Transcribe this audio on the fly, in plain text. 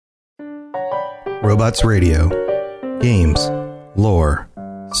Robots Radio. Games, lore,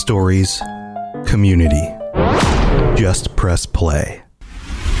 stories, community. Just press play.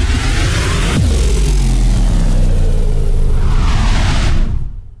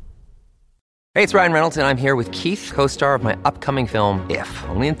 Hey, it's Ryan Reynolds, and I'm here with Keith, co-star of my upcoming film, If,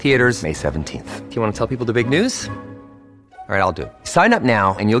 only in theaters May 17th. Do you want to tell people the big news? All right, I'll do it. Sign up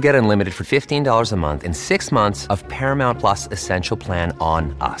now and you'll get unlimited for $15 a month and 6 months of Paramount Plus Essential Plan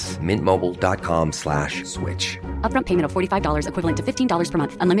on us. MintMobile.com/switch. Upfront payment of $45 equivalent to $15 per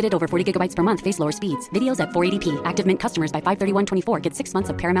month. Unlimited over 40 gigabytes per month. Face lower speeds. Videos at 480p. Active Mint customers by 531.24 get 6 months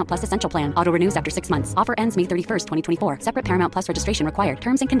of Paramount Plus Essential Plan. Auto renews after 6 months. Offer ends May 31st, 2024. Separate Paramount Plus registration required.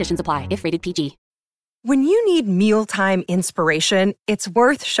 Terms and conditions apply if rated PG. When you need mealtime inspiration, it's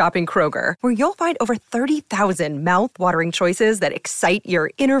worth shopping Kroger, where you'll find over 30,000 mouth-watering choices that excite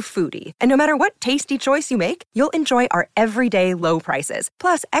your inner foodie. And no matter what tasty choice you make, you'll enjoy our everyday low prices,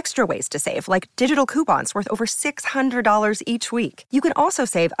 plus extra ways to save, like digital coupons worth over $600 each week. You can also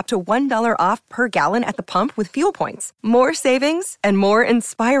save up to $1 off per gallon at the pump with fuel points. More savings and more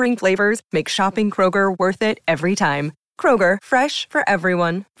inspiring flavors make shopping Kroger worth it every time. Kroger, fresh for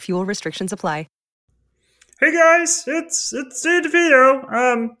everyone. Fuel restrictions apply. Hey guys, it's Dave DeVito.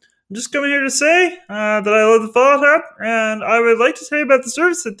 I'm just coming here to say that I love the Fallout Hub, and I would like to tell you about the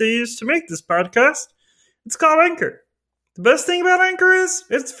service that they use to make this podcast. It's called Anchor. The best thing about Anchor is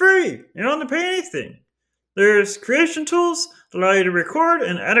it's free. You don't have to pay anything. There's creation tools that allow you to record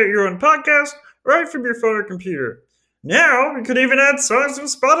and edit your own podcast right from your phone or computer. Now, you could even add songs from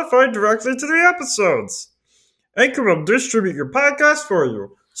Spotify directly to the episodes. Anchor will distribute your podcast for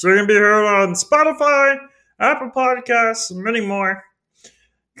you, so you can be heard on Spotify, Apple Podcasts, and many more.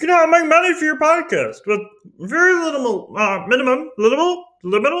 You can now make money for your podcast with very little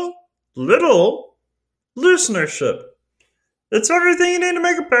listenership. It's everything you need to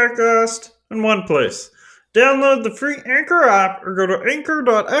make a podcast in one place. Download the free Anchor app or go to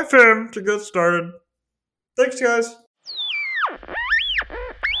anchor.fm to get started. Thanks, guys.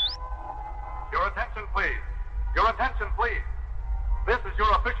 Your attention, please. Your attention, please. This is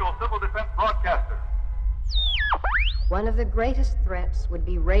your official civil defense broadcaster. One of the greatest threats would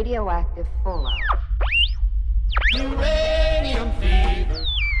be radioactive fallout. Uranium fever.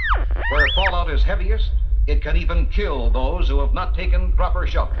 Where fallout is heaviest, it can even kill those who have not taken proper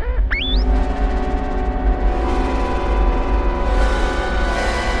shelter.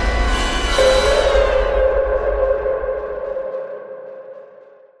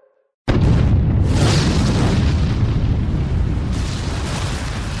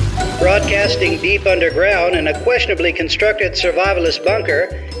 Broadcasting deep underground in a questionably constructed survivalist bunker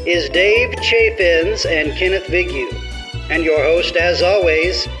is Dave Chaffins and Kenneth Vigue, and your host, as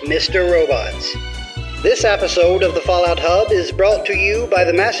always, Mr. Robots. This episode of the Fallout Hub is brought to you by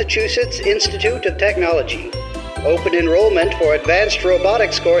the Massachusetts Institute of Technology. Open enrollment for advanced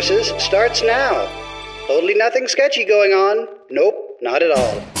robotics courses starts now. Totally nothing sketchy going on. Nope, not at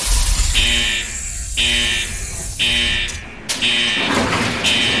all.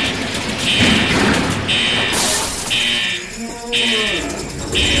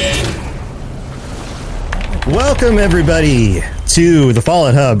 Welcome, everybody, to the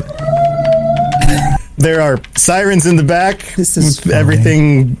Fallout Hub. There are sirens in the back. This is fine.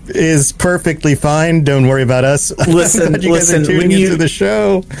 Everything is perfectly fine. Don't worry about us. Listen, you guys are tuning into the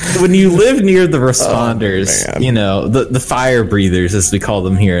show. When you live near the responders, you know, the fire breathers, as we call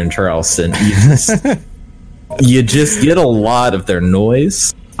them here in Charleston, you just get a lot of their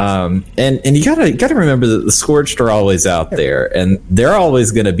noise. And you gotta remember that the Scorched are always out there, and they're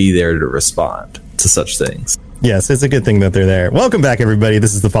always going to be there to respond to such things. Yes, it's a good thing that they're there. Welcome back, everybody.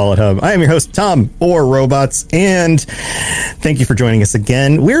 This is the Fallout Hub. I am your host, Tom, or Robots, and thank you for joining us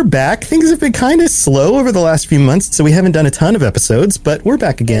again. We're back. Things have been kind of slow over the last few months, so we haven't done a ton of episodes, but we're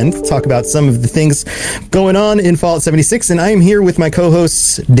back again to talk about some of the things going on in Fallout 76, and I am here with my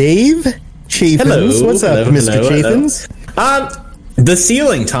co-hosts, Dave Chaffins. Hello. What's up, Mr. Chaffins? The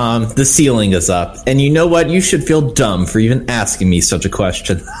ceiling, Tom. The ceiling is up. And you know what? You should feel dumb for even asking me such a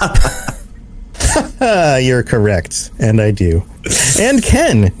question. You're correct, and I do. And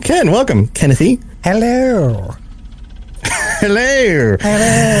Ken, welcome, Kennethy. Hello. Hello.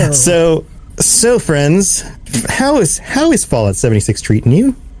 So friends, how is Fallout 76 treating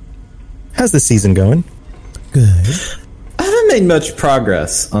you? How's the season going? Good. I haven't made much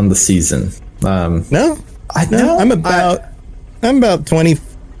progress on the season. No. I'm about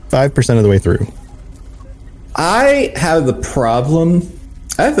 25% of the way through. I have the problem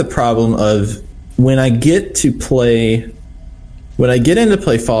of when I get into play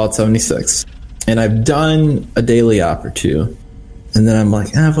Fallout 76, and I've done a daily op or two, and then I'm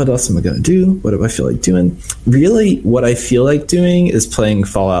like, what else am I going to do? What do I feel like doing? Really, what I feel like doing is playing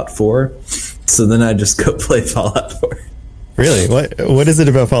Fallout 4. So then I just go play Fallout 4. Really? What is it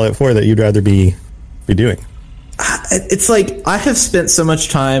about Fallout 4 that you'd rather be doing? It's like I have spent so much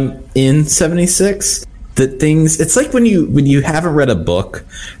time in 76 that things. It's like when you haven't read a book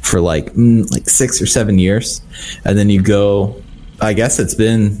for like 6 or 7 years, and then you go. I guess it's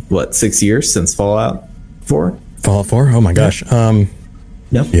been 6 years since Fallout 4. Fallout 4? Oh my gosh. No,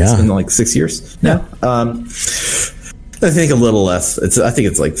 yeah, it's been like 6 years. Yeah. I think a little less. I think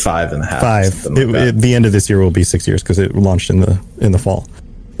it's like 5.5. 5. Like the end of this year will be 6 years because it launched in the fall.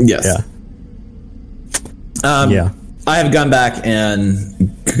 Yes. Yeah. Yeah. I have gone back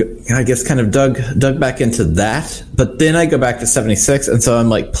and I guess kind of dug back into that, but then I go back to 76, and so I'm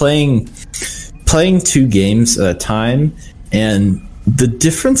like playing 2 games at a time, and the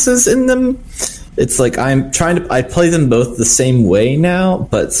differences in them. It's like I play them both the same way now,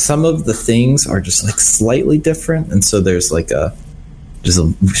 but some of the things are just like slightly different, and so there's like just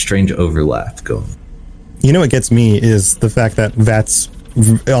a strange overlap going. You know what gets me is the fact that VATS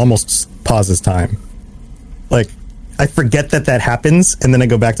almost pauses time. Like, I forget that happens, and then I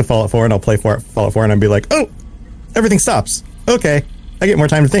go back to Fallout 4 and I'll play Fallout 4 and I'll be like, oh, everything stops. Okay, I get more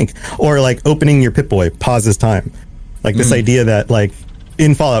time to think. Or like opening your Pip-Boy pauses time. Like this idea that like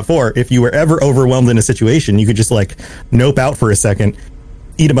in Fallout 4, if you were ever overwhelmed in a situation, you could just like nope out for a second,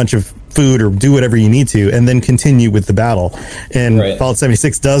 eat a bunch of food or do whatever you need to, and then continue with the battle. And Fallout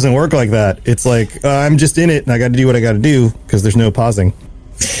 76 doesn't work like that. It's like, I'm just in it and I got to do what I got to do because there's no pausing.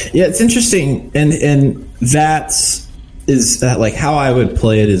 Yeah, it's interesting. And that's like how I would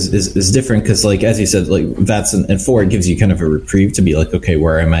play it is different because, like, as you said, like VATS and 4, it gives you kind of a reprieve to be like, okay,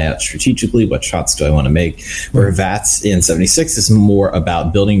 where am I at strategically? What shots do I want to make? Where VATS in 76 is more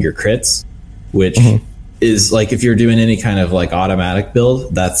about building your crits, which is like if you're doing any kind of like automatic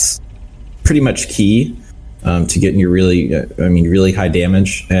build, that's pretty much key to getting your really high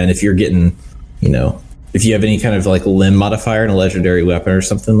damage. And if you're getting, if you have any kind of like limb modifier in a legendary weapon or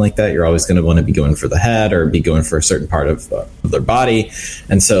something like that, you're always going to want to be going for the head or be going for a certain part of their body.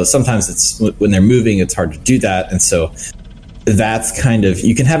 And so sometimes it's when they're moving, it's hard to do that. And so that's kind of,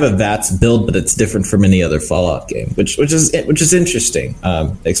 you can have a VATS build, but it's different from any other Fallout game, which is interesting,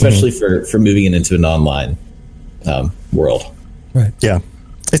 especially for moving it into an online world. Right. Yeah.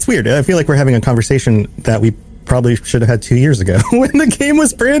 It's weird. I feel like we're having a conversation that we probably should have had 2 years ago when the game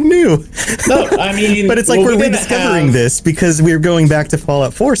was brand new. No, I mean, but it's like we're rediscovering this because we're going back to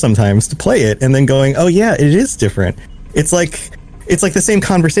Fallout 4 sometimes to play it and then going, oh yeah, it is different. It's like the same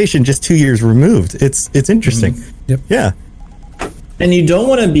conversation just 2 years removed. It's interesting. Yep. Yeah. And you don't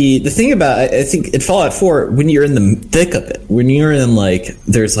want to be, the thing about, I think in Fallout 4, when you're in the thick of it, when you're in like,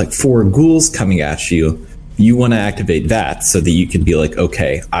 there's like 4 ghouls coming at you, you want to activate that so that you can be like,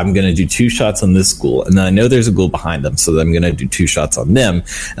 okay, I'm going to do 2 shots on this ghoul. And then I know there's a ghoul behind them, so then I'm going to do 2 shots on them.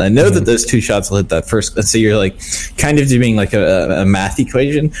 And I know that those 2 shots will hit that first. So you're like kind of doing like a math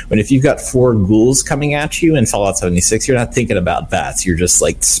equation. When if you've got 4 ghouls coming at you in Fallout 76, you're not thinking about VATS. You're just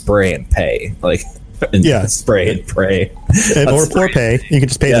like spray and pay. Like, spray and pray. Or pay. You can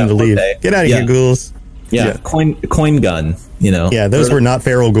just pay them to leave. Pay. Get out of here, ghouls. Yeah. Coin gun. Yeah, those were not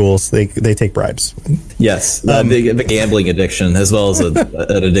feral ghouls. They take bribes. Yes, the gambling addiction as well as an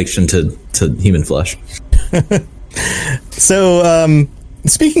addiction to human flesh. So,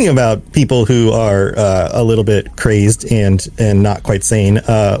 speaking about people who are a little bit crazed and not quite sane,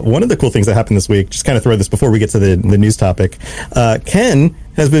 one of the cool things that happened this week, just kind of throw this before we get to the news topic, Ken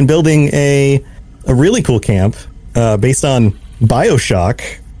has been building a really cool camp based on BioShock,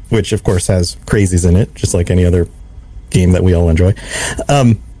 which of course has crazies in it, just like any other game that we all enjoy.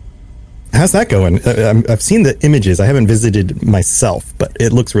 How's that going? I've seen the images. I haven't visited myself, but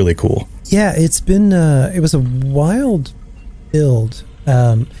it looks really cool. Yeah, it's been it was a wild build.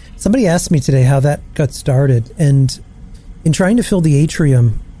 Somebody asked me today how that got started, and in trying to fill the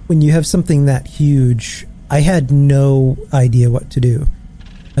atrium, when you have something that huge, I had no idea what to do.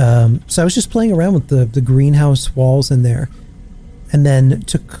 So I was just playing around with the greenhouse walls in there, and then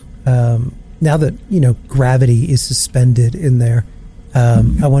took now that gravity is suspended in there,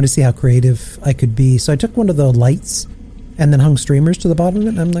 I wanted to see how creative I could be. So I took one of the lights and then hung streamers to the bottom of it,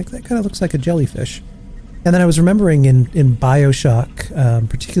 and I'm like, that kind of looks like a jellyfish. And then I was remembering in BioShock,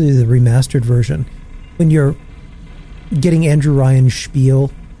 particularly the remastered version, when you're getting Andrew Ryan's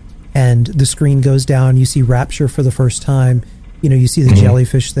spiel and the screen goes down, you see Rapture for the first time, you see the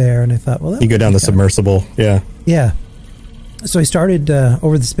jellyfish there, and I thought, well, you go down the submersible. Yeah. So I started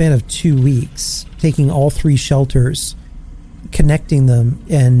over the span of 2 weeks, taking all 3 shelters, connecting them,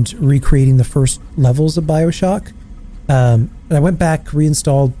 and recreating the first levels of BioShock. And I went back,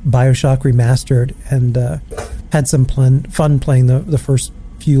 reinstalled BioShock Remastered, and had some fun playing the first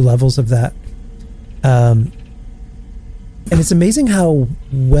few levels of that. And it's amazing how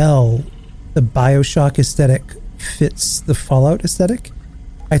well the BioShock aesthetic fits the Fallout aesthetic.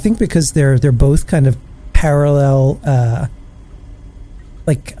 I think because they're both kind of parallel,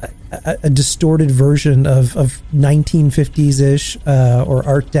 like a distorted version of 1950s-ish or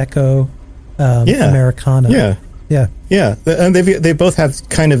Art Deco Americana. Yeah. And they both have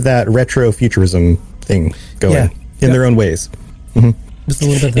kind of that retro futurism thing going in their own ways. Mm-hmm. Just a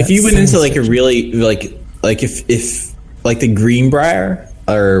little bit. Of if you went into like a really like if like the Greenbrier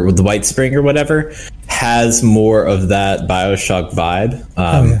or the White Spring or whatever has more of that BioShock vibe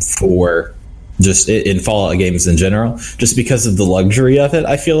for just in Fallout games in general, just because of the luxury of it,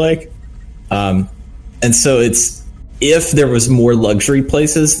 I feel like. And so it's, if there was more luxury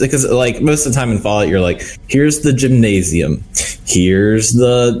places, because like most of the time in Fallout, you're like, here's the gymnasium, here's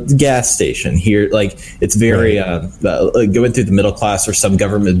the gas station, here, like it's very going through the middle class or some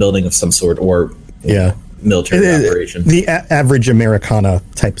government building of some sort, or military operation. The average Americana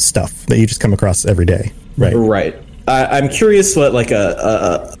type stuff that you just come across every day. Right. I'm curious what like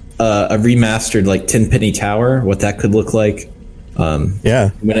a remastered like Tenpenny Tower, what that could look like. When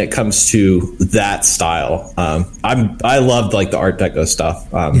it comes to that style, I loved like the Art Deco stuff.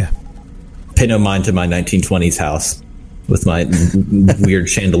 Pay no mind to my 1920s house with my weird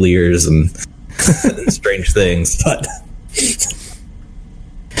chandeliers and strange things. But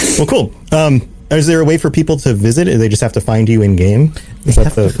well, cool. Is there a way for people to visit? They just have to find you in game. They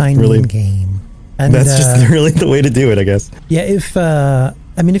have to find you in game. And that's just really the way to do it, I guess. Yeah, if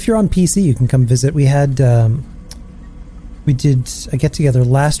you're on PC, you can come visit. We had we did a get together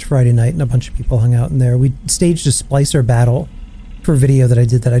last Friday night, and a bunch of people hung out in there. We staged a Splicer battle for a video that I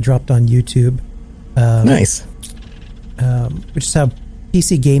did that I dropped on YouTube. Nice. Which is how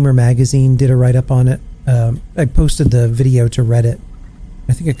PC Gamer Magazine did a write up on it. I posted the video to Reddit.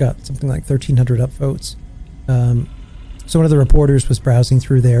 I think it got something like 1,300 upvotes. So one of the reporters was browsing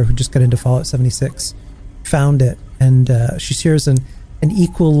through there, who just got into Fallout 76, found it, and she shares an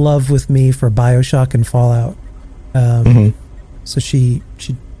equal love with me for BioShock and Fallout. So she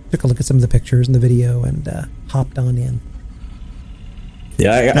took a look at some of the pictures in the video and hopped on in.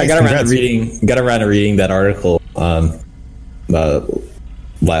 Yeah, I got around to reading that article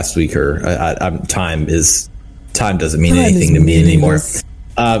last week. Time doesn't mean anything to me anymore.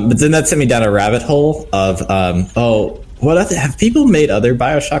 But then that sent me down a rabbit hole of have people made other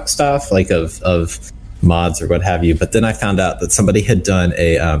BioShock stuff, like of mods or what have you? But then I found out that somebody had done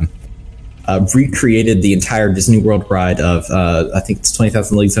recreated the entire Disney World ride of I think it's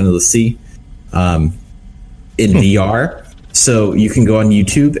 20,000 Leagues Under the Sea in VR. So you can go on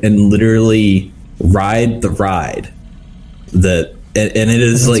YouTube and literally ride the ride and it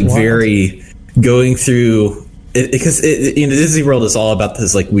is like wild. Very going through it, because Disney World is all about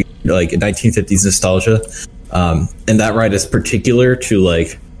this like 1950s nostalgia, and that ride is particular to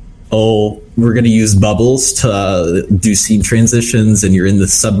like, we're going to use bubbles to do scene transitions, and you're in the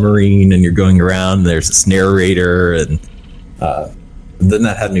submarine and you're going around and there's this narrator, and then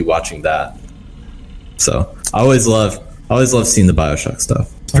that had me watching that. So I always love seeing the BioShock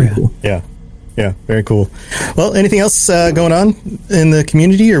stuff. It's pretty cool. Yeah, very cool. Well, anything else going on in the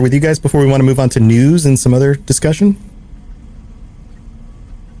community or with you guys before we want to move on to news and some other discussion?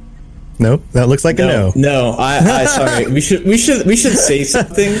 Nope, that looks like a no. No, I sorry. We should say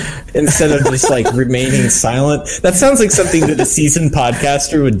something instead of just like remaining silent. That sounds like something that a seasoned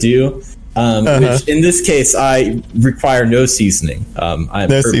podcaster would do. Which in this case, I require no seasoning. I'm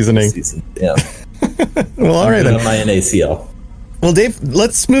no seasoning. Seasoned. Yeah. Well, all right then. My NaCl. Well, Dave,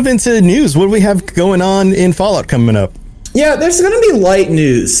 let's move into news. What do we have going on in Fallout coming up? Yeah, there's going to be light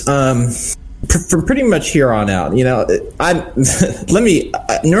news. For pretty much here on out, normally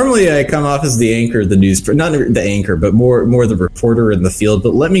I come off as the anchor of the news, not the anchor, but more the reporter in the field.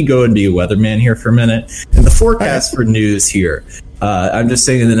 But let me go and be a weatherman here for a minute. And the forecast for news here, I'm just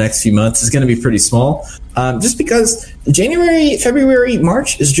saying in the next few months is going to be pretty small, just because January, February,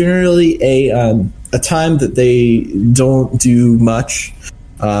 March is generally a time that they don't do much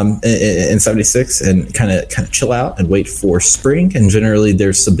in 76 and kind of chill out and wait for spring. And generally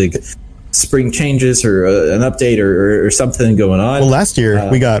there's some big spring changes or an update or something going on. Well, last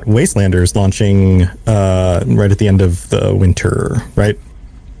year we got Wastelanders launching right at the end of the winter, right?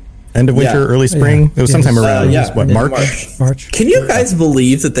 End of winter, early spring. Yeah. It was sometime around March. Can you guys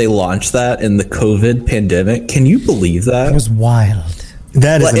believe that they launched that in the COVID pandemic? Can you believe that? It was wild.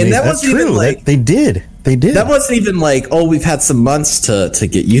 That is amazing. And that's true. Like, they did. That wasn't even like, we've had some months to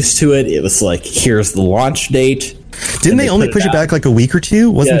get used to it. It was like, here's the launch date. Didn't they only push it back like a week or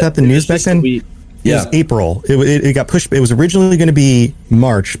two? Wasn't that the news back then? Yeah, it was April. It got pushed. It was originally going to be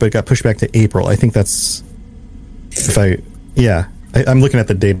March, but it got pushed back to April. I think that's I'm looking at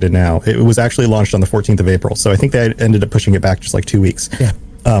the data now. It was actually launched on the 14th of April, so I think they ended up pushing it back just like 2 weeks. Yeah,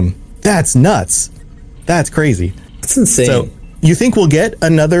 that's nuts. That's crazy. That's insane. So you think we'll get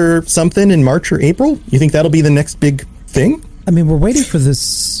another something in March or April? You think that'll be the next big thing? I mean, we're waiting for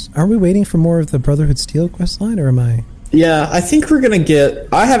this. Aren't we waiting for more of the Brotherhood Steel quest line, or am I? Yeah, I think we're gonna get.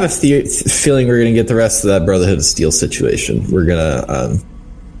 I have a feeling we're gonna get the rest of that Brotherhood of Steel situation. We're gonna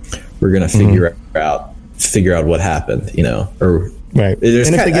figure out what happened. Or right. And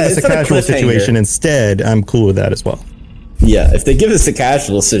if they give us a casual situation instead, I'm cool with that as well. Yeah, if they give us a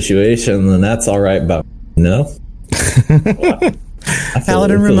casual situation, then that's all right. But no.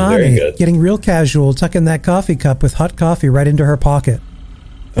 Paladin Romani getting real casual, tucking that coffee cup with hot coffee right into her pocket.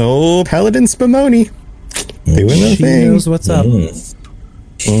 Oh, Paladin Spumoni. Doing the she thing. knows what's up.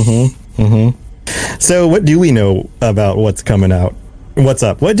 So what do we know about what's coming out? What's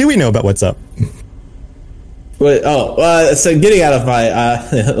up? What do we know about what's up? So getting out of my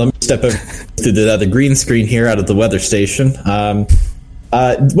let me step over to the green screen here out of the weather station.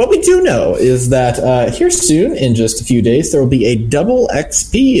 What we do know is that here soon, in just a few days, there will be a double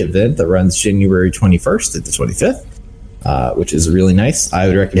XP event that runs January 21st to the 25th. Which is really nice. I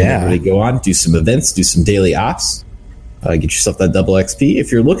would recommend everybody go on, do some events, do some daily ops, get yourself that double XP.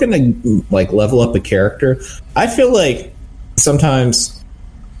 If you're looking to level up a character, I feel like sometimes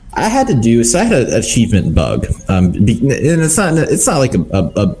I had an achievement bug, and it's not like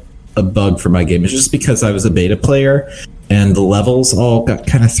a bug for my game. It's just because I was a beta player and the levels all got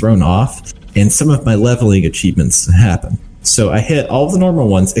kind of thrown off, and some of my leveling achievements happened. So I hit all the normal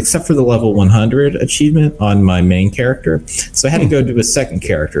ones except for the level 100 achievement on my main character. So I had to go do a second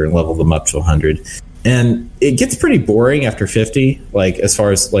character and level them up to 100. And it gets pretty boring after 50, as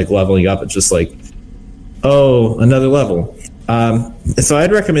far as leveling up. It's just another level. So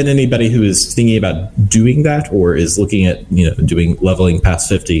I'd recommend anybody who is thinking about doing that or is looking at, doing leveling past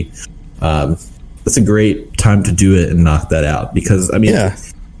 50. It's a great time to do it and knock that out because,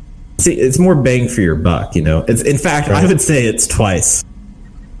 see, it's more bang for your buck, It's in fact, right. I would say it's twice.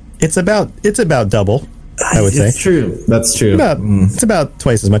 It's about double. I would say it's true. That's true. It's about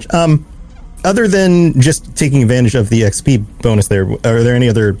twice as much. Other than just taking advantage of the XP bonus, are there any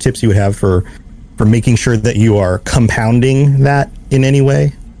other tips you would have for making sure that you are compounding that in any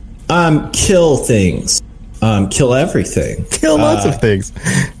way? Kill things. Kill everything. Kill lots of things.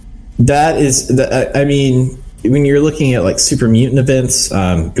 That is, when you're looking at super mutant events,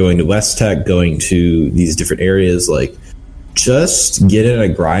 going to West Tech, going to these different areas, just get in a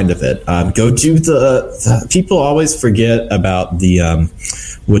grind of it. Go do the people always forget about the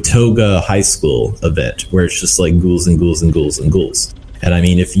Watoga High School event where it's just ghouls and ghouls and ghouls and ghouls. And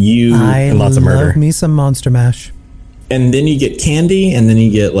if you and lots of murder, me some Monster Mash, and then you get candy, and then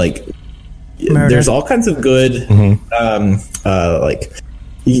you get there's all kinds of good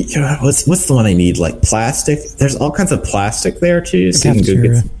what's the one I need? Plastic. There's all kinds of plastic there too. So you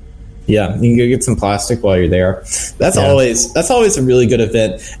can go get some plastic while you're there. That's always a really good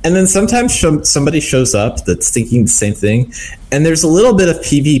event. And then sometimes somebody shows up that's thinking the same thing, and there's a little bit of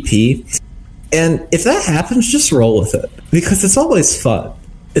PvP. And if that happens, just roll with it because it's always fun.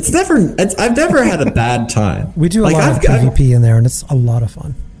 I've never had a bad time. We do a lot of PvP in there, and it's a lot of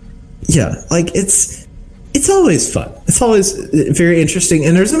fun. Yeah, it's always fun. It's always very interesting.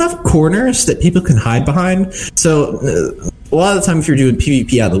 And there's enough corners that people can hide behind. So a lot of the time, if you're doing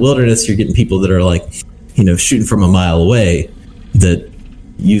PvP out in the wilderness, you're getting people that are shooting from a mile away that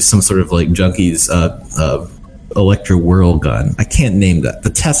use some sort of Junkie's Electro Whirl gun. I can't name that.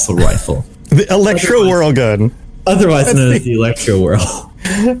 The Tesla rifle. The Electro Whirl gun. Otherwise known as the Electro Whirl.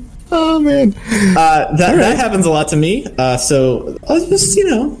 Oh man, that happens a lot to me. So I'll just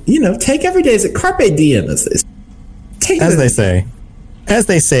take every day as a carpe diem, as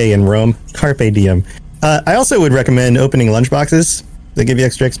they say in Rome, carpe diem. I also would recommend opening lunchboxes that give you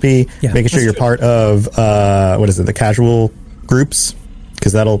extra XP. Making sure you're part of the casual groups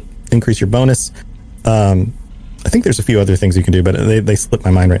because that'll increase your bonus. I think there's a few other things you can do, but they slip my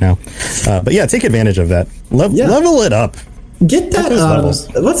mind right now. But take advantage of that. Level it up. Get that.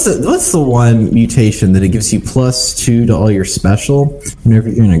 What's the one mutation that it gives you +2 to all your special whenever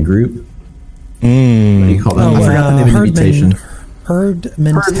you're in a group? What do you call that? I forgot the name of the mutation. Herd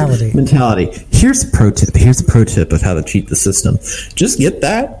mentality. Here's a pro tip of how to cheat the system. Just get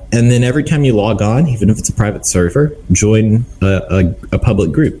that, and then every time you log on, even if it's a private server, join a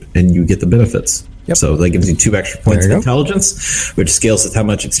public group, and you get the benefits. Yep. So that gives you 2 extra points of intelligence, which scales with how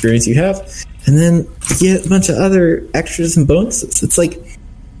much experience you have. and then you get a bunch of other extras and bonuses. It's like,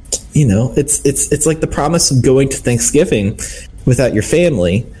 it's like the promise of going to Thanksgiving without your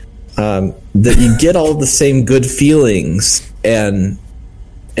family, that you get all the same good feelings and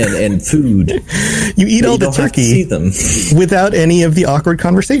food. You eat all the turkey without any of the awkward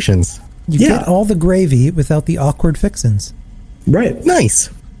conversations. You get all the gravy without the awkward fixins. Right. Nice.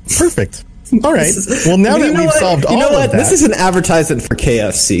 Perfect. All right. Well, now that we've solved all of that. This is an advertisement for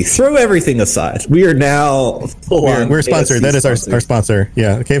KFC. Throw everything aside. We are now we're sponsored. That is our sponsor.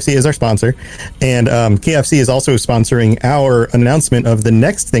 Yeah, KFC is our sponsor. And KFC is also sponsoring our announcement of the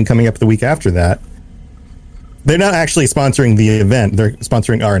next thing coming up the week after that. They're not actually sponsoring the event. They're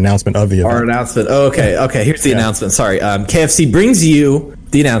sponsoring our announcement of the event. Our announcement. Oh, okay. Here's the announcement. Sorry. KFC brings you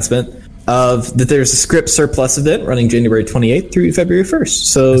the announcement of that there's a script surplus event running January 28th through February 1st.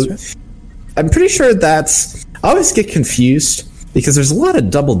 So right. I'm pretty sure I always get confused because there's a lot of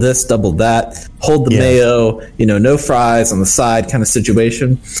double this, double that, hold the mayo, no fries on the side kind of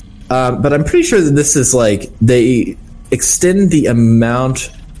situation. But I'm pretty sure that this is like they extend the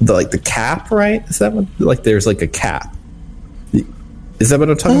amount, the cap, right? Is that what, there's like a cap? Is that what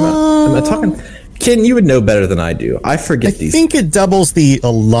I'm talking about? Am I talking? Ken, you would know better than I do. I forget these. I think it doubles the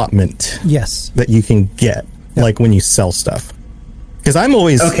allotment. Yes. That you can get, like when you sell stuff. Because I'm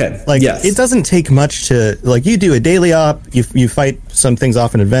always it doesn't take much to you do a daily op, you fight some things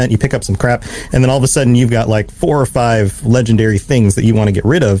off an event, you pick up some crap, and then all of a sudden you've got 4 or 5 legendary things that you want to get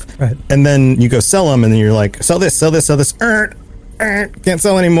rid of, right. And then you go sell them, and then you're like, sell this, can't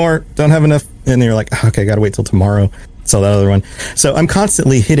sell anymore, don't have enough, and then you're like, okay, gotta wait till tomorrow, sell that other one. So I'm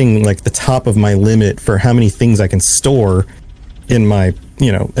constantly hitting the top of my limit for how many things I can store in my,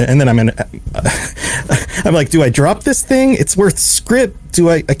 and then I'm like, do I drop this thing? It's worth script.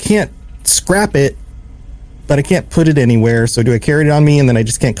 I can't scrap it, but I can't put it anywhere. So do I carry it on me? And then I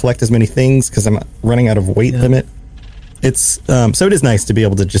just can't collect as many things because I'm running out of weight limit. It's, so it is nice to be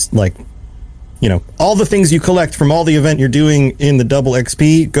able to just all the things you collect from all the event you're doing in the double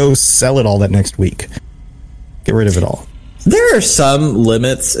XP, go sell it all that next week. Get rid of it all. There are some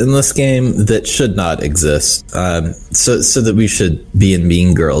limits in this game that should not exist. So that we should be in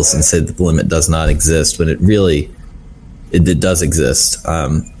Mean Girls and say that the limit does not exist when it does exist.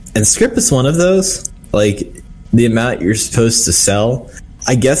 And script is one of those. The amount you're supposed to sell.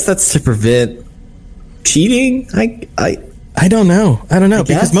 I guess that's to prevent cheating. I don't know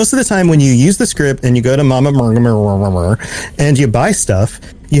because most of the time when you use the script and you go to Mama and you buy stuff,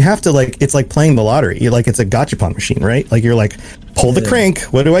 you have to it's like playing the lottery. It's a gachapon machine, right? You're pull the crank.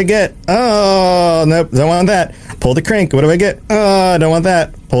 What do I get? Oh, nope, don't want that. Pull the crank. What do I get? Oh, I don't want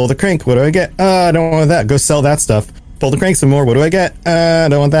that. Pull the crank. What do I get? Oh, I don't want that. Go sell that stuff. Pull the crank some more. What do I get? I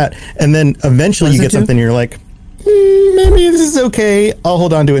don't want that. And then eventually you get something. You're like, maybe this is okay. I'll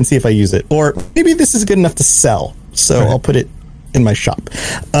hold on to it and see if I use it. Or maybe this is good enough to sell. So I'll put it in my shop.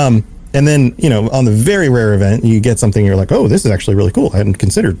 And then, on the very rare event, you get something, you're like, oh, this is actually really cool. I hadn't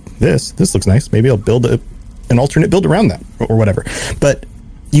considered this. This looks nice. Maybe I'll build an alternate build around that or whatever. But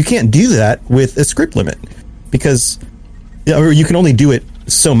you can't do that with a script limit because or you can only do it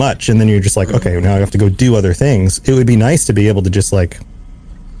so much. And then you're just like, okay, now I have to go do other things. It would be nice to be able to just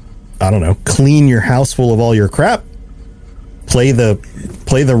clean your house full of all your crap, play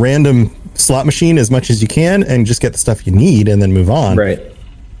the random slot machine as much as you can and just get the stuff you need and then move on. Right.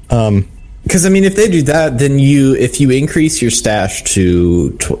 Because if they do that, then if you increase your stash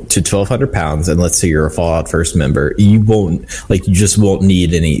to 1,200 pounds, and let's say you're a Fallout First member, you just won't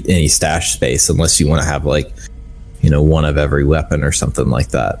need any stash space unless you want to have one of every weapon or something like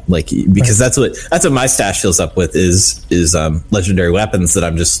that. Because that's what my stash fills up with is legendary weapons that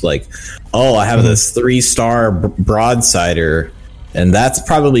I'm just I have this 3-star broadsider. And that's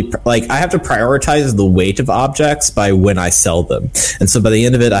probably I have to prioritize the weight of objects by when I sell them. And so by the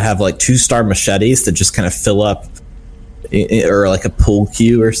end of it, I have 2-star machetes that just kind of fill up or a pool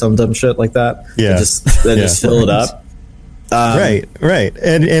cue or some dumb shit like that. Yeah. Just fill it up. Right.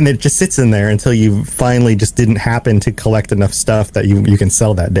 And it just sits in there until you finally just didn't happen to collect enough stuff that you can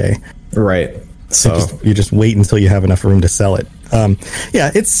sell that day. Right. So you just wait until you have enough room to sell it.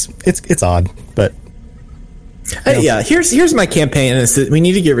 It's odd, but here's my campaign. Is that we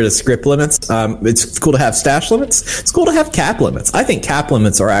need to get rid of script limits. It's cool to have stash limits. It's cool to have cap limits. I think cap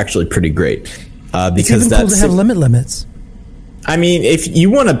limits are actually pretty great because it's even cool to have limits. If you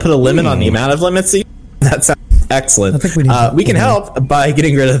want to put a limit on the amount of limits, that sounds excellent. I think we can help by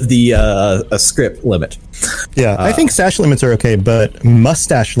getting rid of the a script limit. Yeah, I think stash limits are okay, but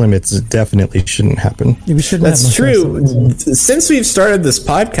mustache limits definitely shouldn't happen. Yeah, we shouldn't. That's true. Since we've started this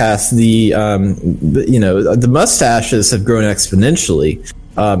podcast, the mustaches have grown exponentially.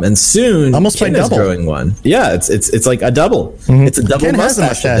 and soon almost Ken by is double. growing one. Yeah, it's like a double. Mm-hmm. It's a double Ken has a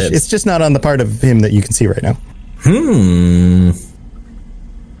mustache. It's just not on the part of him that you can see right now.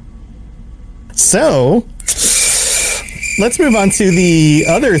 So let's move on to the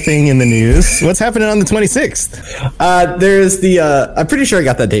other thing in the news. What's happening on the 26th? There's the I'm pretty sure I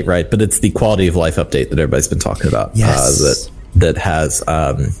got that date right, but it's the quality of life update that everybody's been talking about. Yes. That has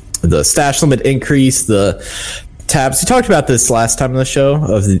the stash limit increase, the tabs. We talked about this last time on the show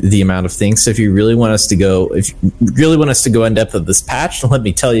of the amount of things. So if you really want us to go in depth of this patch, let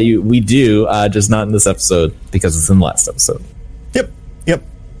me tell you, we do, just not in this episode because it's in the last episode. Yep.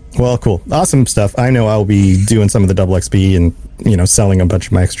 Well, cool. Awesome stuff. I know I'll be doing some of the double XP and, selling a bunch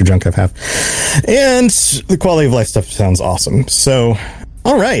of my extra junk I have. And the quality of life stuff sounds awesome. So,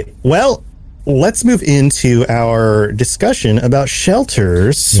 all right. Well, let's move into our discussion about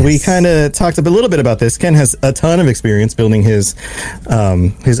shelters. Yes. We kind of talked a little bit about this. Ken has a ton of experience building his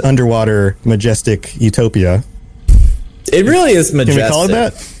underwater majestic utopia. It really is majestic. Can we call it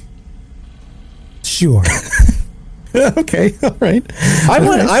that? Sure. Okay. All right.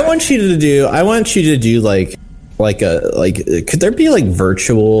 I want you to do like could there be like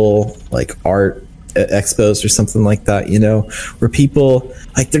virtual like art expos or something like that, where people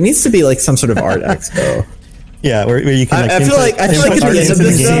like, there needs to be like some sort of art expo. Yeah, where you can I feel like at the end of this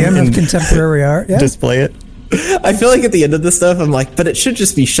museum of contemporary art, display it. I feel like at the end of this stuff, I'm like, but it should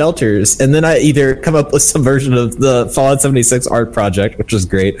just be shelters. And then I either come up with some version of the Fallout 76 art project, which is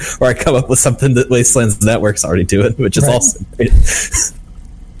great, or I come up with something that Wastelands Network's already doing, which is also great.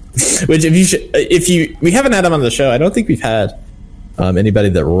 Which we haven't had him on the show. I don't think we've had anybody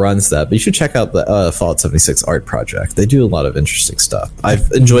that runs that, but you should check out the Fallout 76 art project. They do a lot of interesting stuff.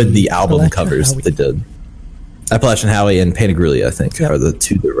 I've enjoyed the album covers that they did. Appalachian Howie and Panagrulia, I think, are the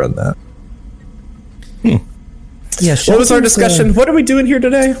two that run that. Yeah. What was our discussion? What are we doing here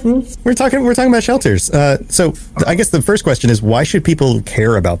today? We're talking about shelters. So I guess the first question is, why should people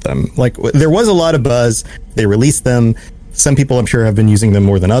care about them? Like, there was a lot of buzz. They released them. Some people, I'm sure, have been using them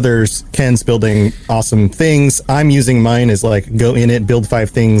more than others. Ken's building awesome things. I'm using mine as like, go in it, build 5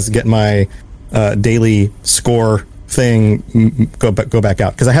 things, get my daily score thing, go back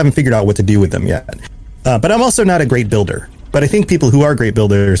out, because I haven't figured out what to do with them yet. But I'm also not a great builder. But I think people who are great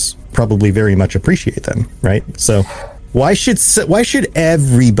builders probably very much appreciate them, right? So why should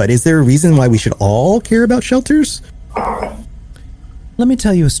everybody? Is there a reason why we should all care about shelters? Let me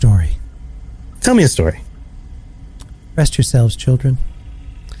tell you a story. Tell me a story. Rest yourselves, children.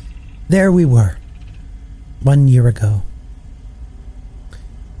 There we were, 1 year ago,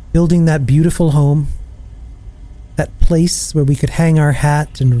 building that beautiful home, that place where we could hang our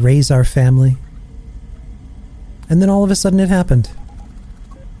hat and raise our family. And then all of a sudden it happened.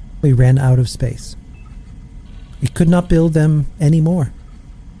 We ran out of space. We could not build them anymore.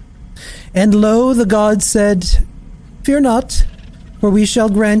 And lo, the gods said, "Fear not, for we shall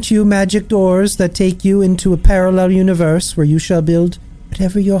grant you magic doors that take you into a parallel universe where you shall build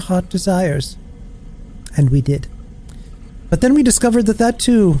whatever your heart desires." And we did. But then we discovered that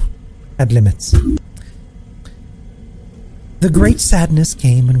too had limits. The great sadness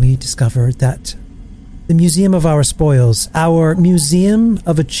came when we discovered that the Museum of Our Spoils, our Museum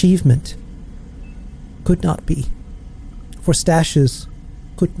of Achievement, could not be. For stashes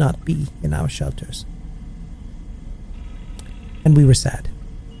could not be in our shelters. And we were sad.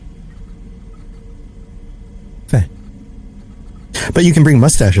 Fair. But you can bring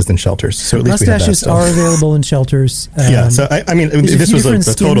mustaches in shelters, so at least mustaches we have that, are available in shelters. Yeah, so I mean, this was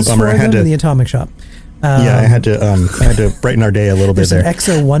a total bummer. I had to in the Atomic Shop. I had to brighten our day a little bit there. There's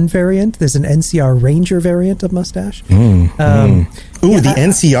an XO1 variant. There's an NCR Ranger variant of mustache. The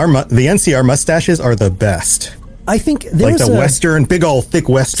NCR mustaches are the best. I think like the Western, big old thick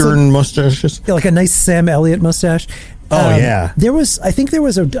Western mustaches. Yeah, like a nice Sam Elliott mustache. Yeah. I think there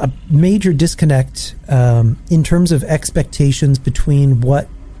was a major disconnect in terms of expectations between what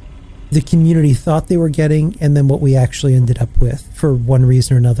the community thought they were getting and then what we actually ended up with for one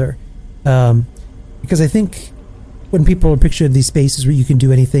reason or another. Because I think when people pictured these spaces where you can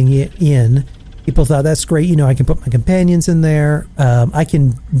do anything in, people thought, that's great. I can put my companions in there. I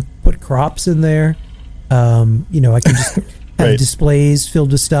can put crops in there. I can just have displays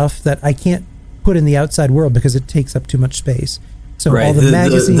filled with stuff that I can't put in the outside world because it takes up too much space. So all the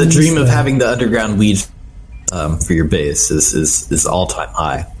magazines, the dream of having the underground weed for your base is all time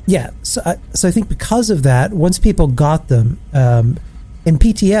high. Yeah, so I think because of that, once people got them, in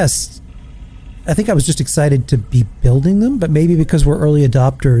PTS, I think I was just excited to be building them, but maybe because we're early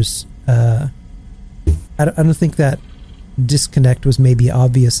adopters, I don't think that disconnect was maybe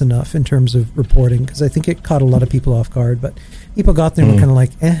obvious enough in terms of reporting, because I think it caught a lot of people off guard. But people got there and were kind of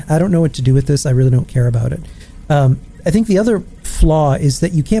like, I don't know what to do with this. I really don't care about it. I think the other flaw is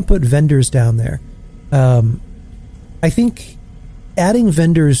that you can't put vendors down there. I think adding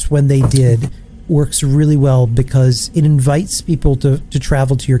vendors when they did works really well because it invites people to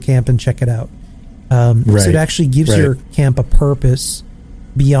travel to your camp and check it out. So it actually gives your camp a purpose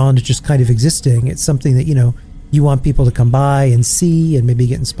beyond just kind of existing. It's something that, you want people to come by and see and maybe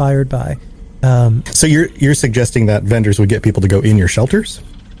get inspired by. So you're suggesting that vendors would get people to go in your shelters?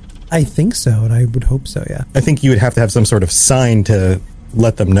 I think so, and I would hope so, yeah. I think you would have to have some sort of sign to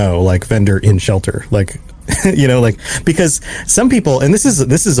let them know, like vendor in shelter, like, because some people, and this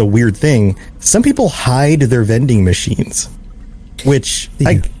is a weird thing, some people hide their vending machines, which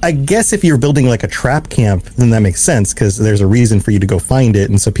I guess if you're building like a trap camp, then that makes sense because there's a reason for you to go find it,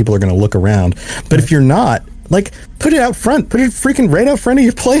 and so people are going to look around. But if you're not, like, put it out front, put it freaking right out front of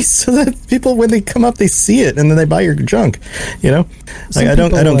your place so that people, when they come up, they see it and then they buy your junk. I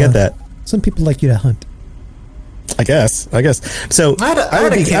don't get that. Some people like you to hunt. I guess. So I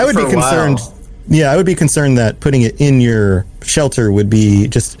would be concerned. Yeah, I would be concerned that putting it in your shelter would be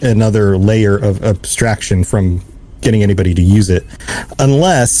just another layer of abstraction from getting anybody to use it,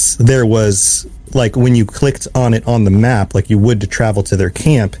 unless there was, like, when you clicked on it on the map, like you would to travel to their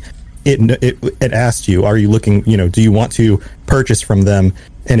camp, it asked you, are you looking, do you want to purchase from them?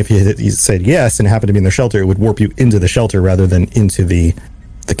 And if you said yes and it happened to be in their shelter, it would warp you into the shelter rather than into the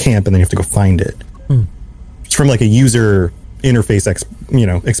camp, and then you have to go find it. It's from like a user interface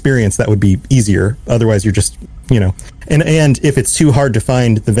experience that would be easier. Otherwise you're just, and if it's too hard to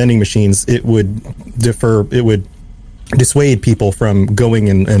find the vending machines, it would dissuade people from going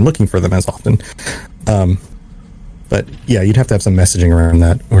and looking for them as often. But yeah, you'd have to have some messaging around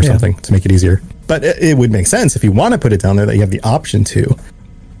that or something to make it easier. But it would make sense if you want to put it down there that you have the option to.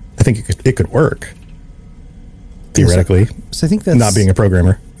 I think it could work theoretically. So I think that's not being a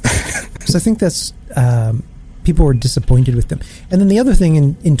programmer. So I think that's people were disappointed with them. And then the other thing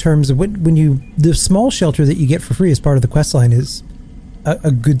in terms of the small shelter that you get for free as part of the quest line is a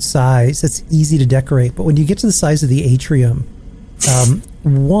good size. It's easy to decorate. But when you get to the size of the atrium,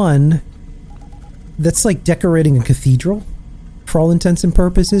 that's like decorating a cathedral for all intents and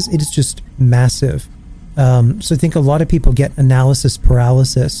purposes. It is just massive. So I think a lot of people get analysis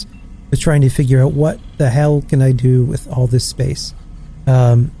paralysis with trying to figure out what the hell can I do with all this space.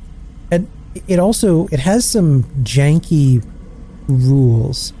 And it has some janky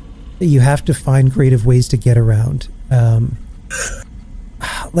rules that you have to find creative ways to get around.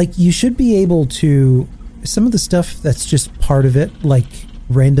 Like you should be able to, some of the stuff that's just part of it, like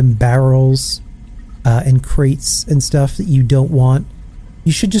random barrels and crates and stuff that you don't want,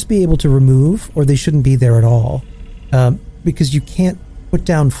 you should just be able to remove, or they shouldn't be there at all, because you can't put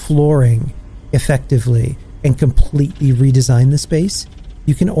down flooring effectively and completely redesign the space.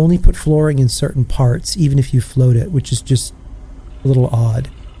 You can only put flooring in certain parts, even if you float it, which is just a little odd.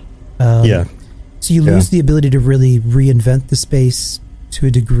 So you lose the ability to really reinvent the space to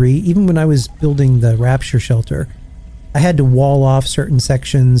a degree. Even when I was building the Rapture shelter, I had to wall off certain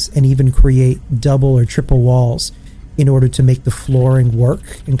sections and even create double or triple walls in order to make the flooring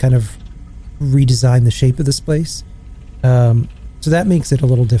work and kind of redesign the shape of this place. So that makes it a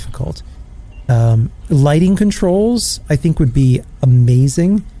little difficult. Lighting controls, I think, would be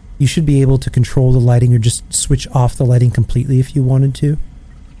amazing. You should be able to control the lighting or just switch off the lighting completely if you wanted to.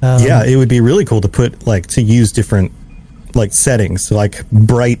 It would be really cool to put, to use different, settings. So,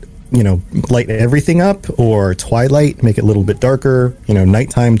 bright, light everything up, or twilight, make it a little bit darker,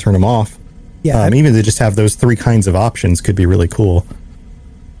 nighttime, turn them off. Yeah. Even to just have those three kinds of options could be really cool.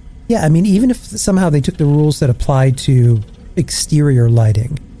 Yeah, even if somehow they took the rules that apply to exterior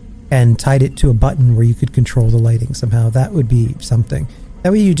lighting and tied it to a button where you could control the lighting somehow, that would be something.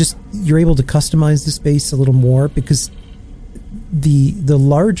 That way you're able to customize the space a little more, because the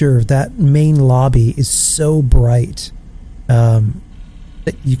larger that main lobby is so bright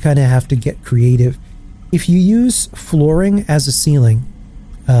that you kind of have to get creative. If you use flooring as a ceiling,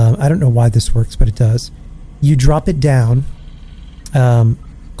 I don't know why this works, but it does. You drop it down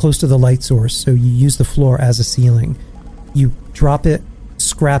close to the light source, so you use the floor as a ceiling. You drop it,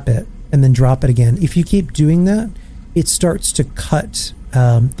 scrap it, and then drop it again. If you keep doing that, it starts to cut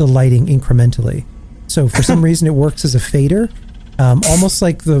the lighting incrementally. So for some reason it works as a fader, almost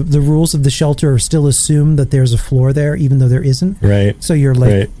like the rules of the shelter still assume that there's a floor there even though there isn't. Right. So you're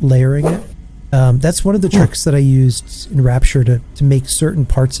layering it. That's one of the tricks that I used in Rapture to make certain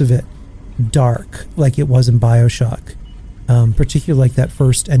parts of it dark, like it was in BioShock. Particularly like that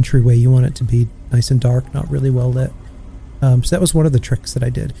first entryway, you want it to be nice and dark, not really well lit. So that was one of the tricks that I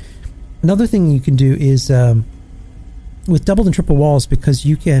did. Another thing you can do is with double and triple walls, because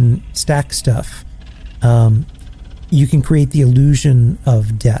you can stack stuff, you can create the illusion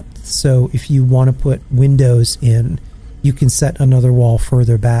of depth. So if you want to put windows in, you can set another wall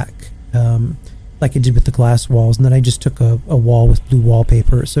further back, like I did with the glass walls. And then I just took a wall with blue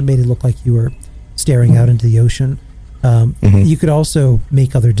wallpaper, so it made it look like you were staring out into the ocean. You could also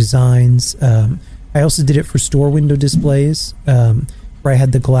make other designs. I also did it for store window displays, where I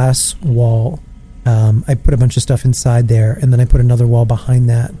had the glass wall. I put a bunch of stuff inside there, and then I put another wall behind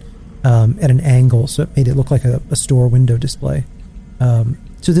that at an angle, so it made it look like a store window display.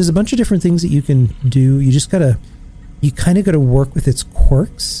 So there's a bunch of different things that you can do. You just you kind of got to work with its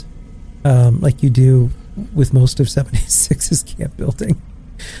quirks, like you do with most of 76's camp building,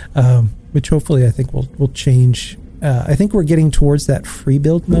 which hopefully I think will change. I think we're getting towards that free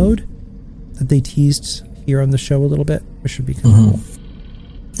build mode that they teased here on the show a little bit, which should be kind of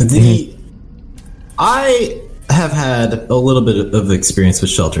cool. I have had a little bit of experience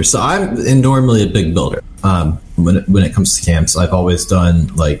with shelters, so I'm normally a big builder. When it comes to camps, I've always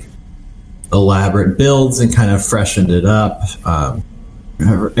done like elaborate builds and kind of freshened it up.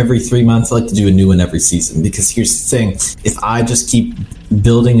 Every 3 months, I like to do a new one every season, because here's the thing: if I just keep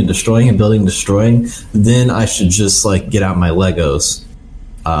building and destroying, then I should just like get out my Legos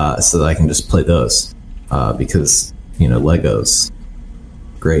so that I can just play those, because Legos,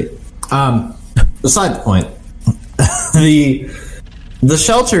 great. Beside the point, the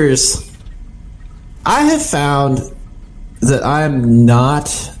shelters, I have found that I'm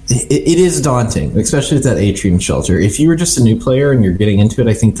not. It is daunting, especially with that atrium shelter. If you were just a new player and you're getting into it,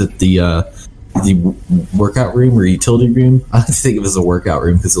 I think that the workout room or utility room, I think it was a workout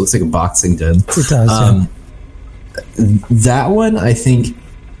room because it looks like a boxing den. It does. That one, I think,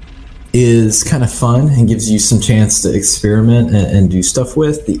 is kind of fun and gives you some chance to experiment and do stuff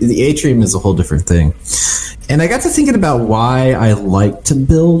with. The atrium is a whole different thing. And I got to thinking about why I like to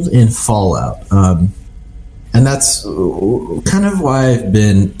build in Fallout. And that's kind of why I've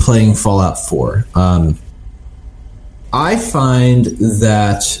been playing Fallout 4. I find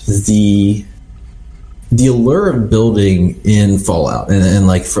that the allure of building in Fallout and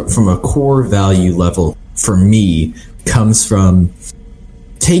like from a core value level for me comes from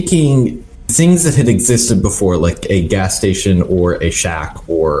taking things that had existed before, like a gas station or a shack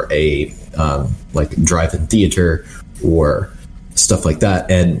or a like drive-in theater or stuff like that,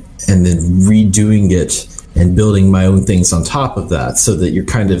 and then redoing it and building my own things on top of that, so that you're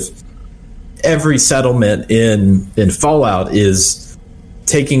kind of every settlement in Fallout is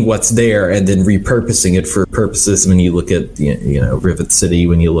taking what's there and then repurposing it for purposes. When you look at Rivet City,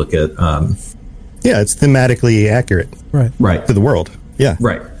 when you look at it's thematically accurate, right to the world. Yeah,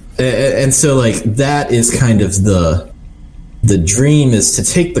 right. And so like that is kind of the dream, is to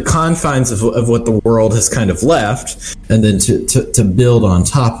take the confines of what the world has kind of left and then to build on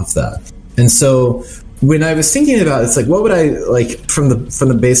top of that. And so when I was thinking about it, it's like, what would I like from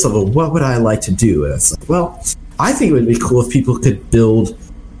the base level? What would I like to do? And it's like, well, I think it would be cool if people could build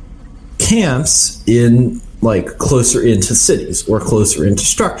camps in like closer into cities or closer into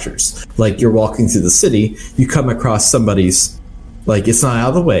structures. Like you're walking through the city, you come across somebody's, like it's not out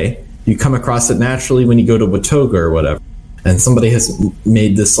of the way. You come across it naturally when you go to Watoga or whatever, and somebody has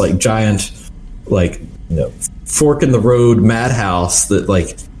made this like giant, like fork in the road madhouse that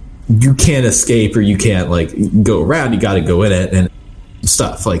like you can't escape or you can't like go around. You got to go in it and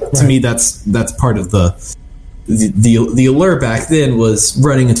stuff. Like to me, that's part of the allure back then, was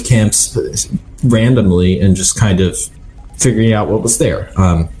running into camps randomly and just kind of figuring out what was there.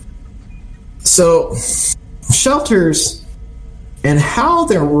 So shelters and how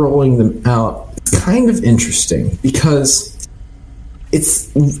they're rolling them out is kind of interesting, because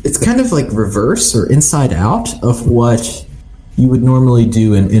it's kind of like reverse or inside out of what you would normally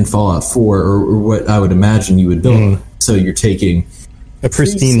do in Fallout 4, or what I would imagine you would build. So you're taking a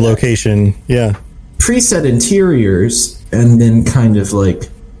pristine location, preset interiors, and then kind of like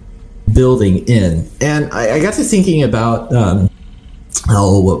building in. And I got to thinking about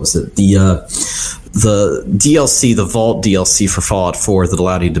what was it? The DLC, the Vault DLC for Fallout 4 that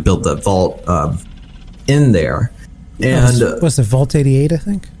allowed you to build that vault in there. And was it Vault 88? I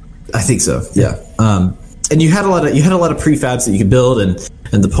think so. Yeah. And you had a lot of prefabs that you could build, and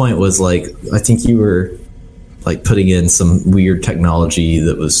the point was like, I think you were like putting in some weird technology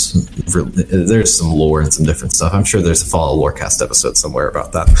that was there's some lore and some different stuff. I'm sure there's a Fallout Lorecast episode somewhere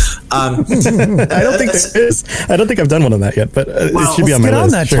about that. I don't think there is. I don't think I've done one on that yet, but it should be on my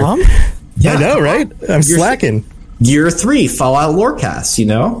list. Get on that, Tom. Yeah, I know, right? I'm slacking. Year 3 Fallout Lorecast, you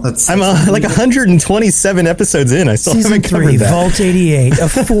know? I'm like 127 episodes in. I still Season haven't covered 3, that. Vault 88, a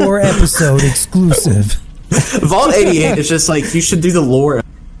 4-episode exclusive. Vault 88 is just like, you should do the lore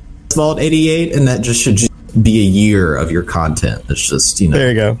Vault 88, and that just should be a year of your content. It's just, you know. There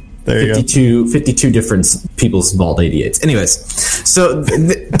you go. There you 52 different people's Vault 88s. Anyways, so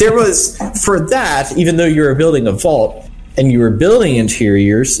there was, for that, even though you were building a vault and you were building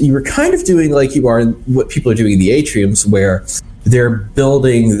interiors, you were kind of doing like you are what people are doing in the atriums, where they're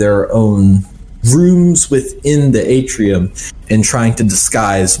building their own rooms within the atrium and trying to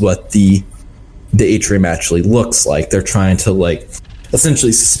disguise what the atrium actually looks like. They're trying to like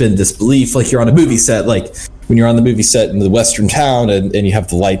essentially suspend disbelief, like you're on a movie set, like when you're on the movie set in the Western town and you have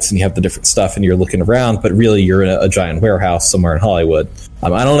the lights and you have the different stuff and you're looking around, but really you're in a giant warehouse somewhere in Hollywood.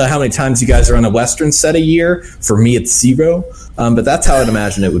 I don't know how many times you guys are on a Western set a year. For me, it's 0. But that's how I'd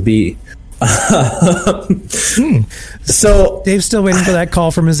imagine it would be. So Dave's still waiting for that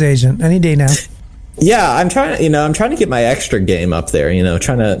call from his agent any day now. Yeah, I'm trying to get my extra game up there,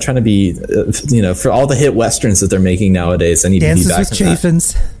 trying to be, for all the hit Westerns that they're making nowadays, I need Dances to be back with in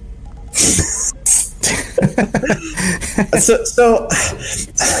Chaffins. So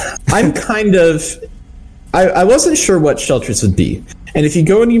I'm kind of, I wasn't sure what shelters would be. And if you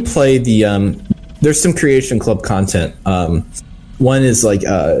go and you play the, there's some Creation Club content. One is like,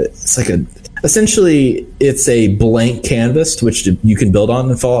 essentially it's a blank canvas which you can build on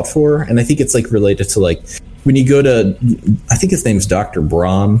in Fallout 4. And I think it's like related to like, when you go to, I think his name's Dr.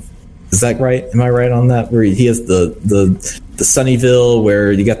 Brahm. Is that right? Am I right on that? Where he has the Sunnyvale,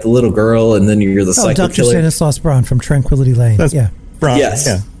 where you got the little girl, and then you're the psycho Dr. killer. Stanislaus Braun from Tranquility Lane. That's Braun.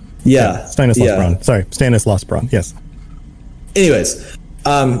 Yes. Yeah. Stanislaus Braun. Sorry, Stanislaus Braun. Yes. Anyways,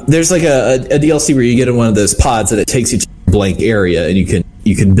 there's like a DLC where you get in one of those pods and it takes you to a blank area, and you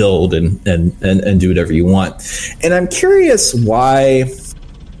can build and do whatever you want. And I'm curious why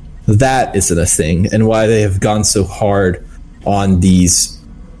that isn't a thing, and why they have gone so hard on these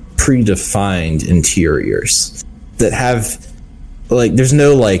predefined interiors that have like, there's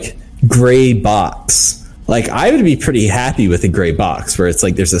no like gray box. Like, I would be pretty happy with a gray box where it's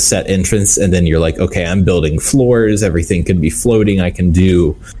like there's a set entrance and then you're like, okay, I'm building floors, everything could be floating, I can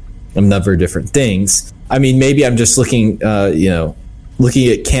do a number of different things. I mean, maybe I'm just looking looking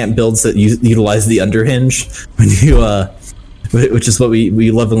at camp builds that utilize the underhinge when you which is what we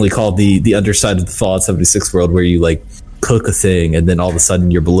lovingly call the underside of the Fallout 76 world, where you like cook a thing and then all of a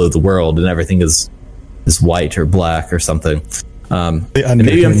sudden you're below the world and everything is white or black or something. Maybe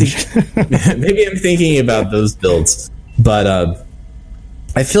I'm thinking about those builds, but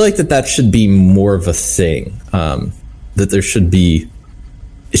I feel like that should be more of a thing. That there should be,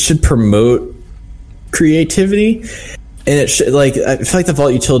 it should promote creativity, and it should, like, I feel like the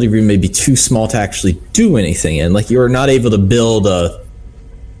Vault utility room may be too small to actually do anything in. Like, you're not able to build a,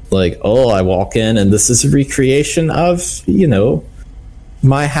 like, oh, I walk in and this is a recreation of,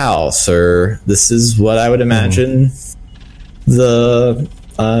 my house, or this is what I would imagine the,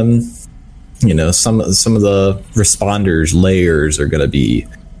 some of the responders layers are going to be.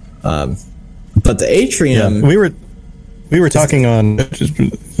 But the atrium... Yeah, we were talking on,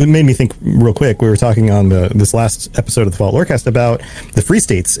 it made me think real quick, we were talking on this last episode of the Fallout Lorecast about the Free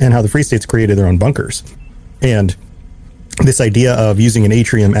States and how the Free States created their own bunkers. And this idea of using an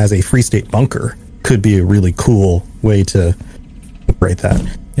atrium as a Free State bunker could be a really cool way to operate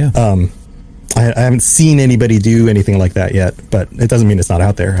that. Yeah. I haven't seen anybody do anything like that yet, but it doesn't mean it's not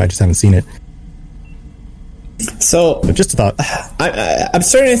out there. I just haven't seen it. So just a thought. I'm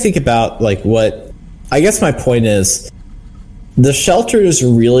starting to think about like what, I guess my point is, the shelters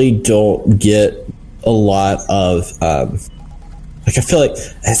really don't get a lot of like, I feel like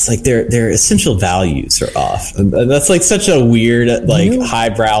it's like their essential values are off, and that's like such a weird, like,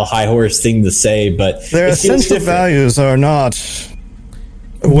 highbrow, high horse thing to say, but their essential values are not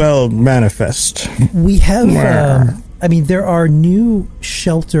well manifest. We have there are new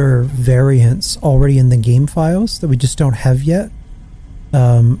shelter variants already in the game files that we just don't have yet,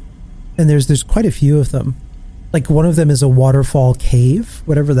 and there's quite a few of them. Like, one of them is a waterfall cave,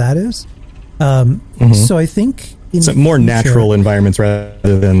 whatever that is. So I think more natural environments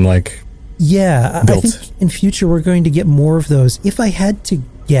rather than like built. I think in future we're going to get more of those. If I had to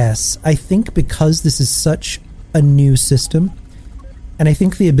guess, I think because this is such a new system, and I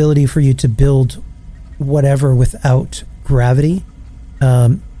think the ability for you to build whatever without gravity,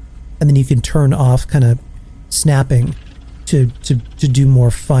 and then you can turn off kind of snapping to do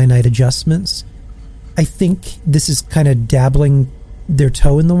more finite adjustments. I think this is kind of dabbling their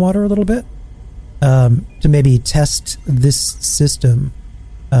toe in the water a little bit, to maybe test this system,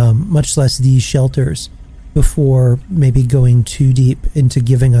 much less these shelters, before maybe going too deep into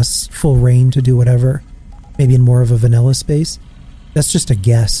giving us full reign to do whatever, maybe in more of a vanilla space. That's just a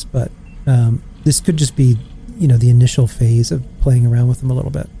guess, but this could just be, the initial phase of playing around with them a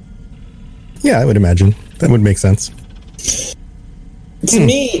little bit. Yeah, I would imagine. That would make sense. To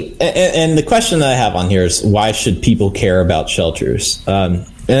me, and the question that I have on here is, why should people care about shelters? And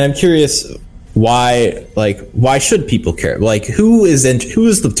I'm curious, why should people care? Like, who is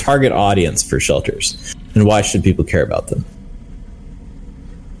the target audience for shelters, and why should people care about them?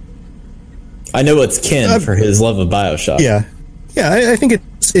 I know it's Ken for his love of BioShock. Yeah, I think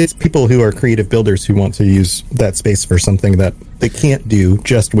it's people who are creative builders who want to use that space for something that they can't do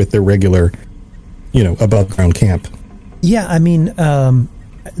just with their regular, above ground camp. Yeah, I mean,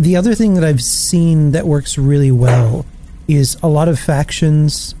 the other thing that I've seen that works really well is a lot of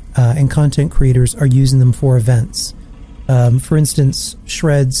factions and content creators are using them for events. For instance,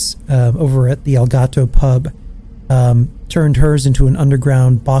 Shreds over at the Elgato pub turned hers into an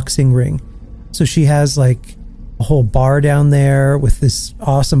underground boxing ring. So she has like a whole bar down there with this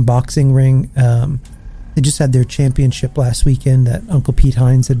awesome boxing ring. They just had their championship last weekend that Uncle Pete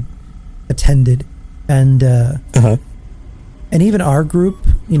Hines had attended. And and even our group,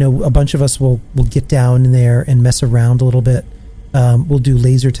 a bunch of us will get down in there and mess around a little bit. We'll do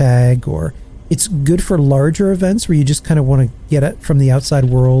laser tag, or it's good for larger events where you just kind of want to get it from the outside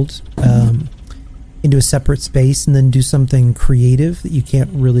world into a separate space and then do something creative that you can't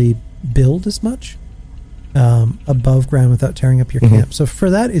really build as much above ground without tearing up your camp. So for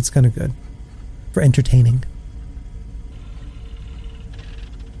that, it's kind of good for entertaining.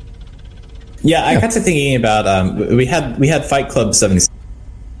 Yeah, I got to thinking about we had Fight Club 76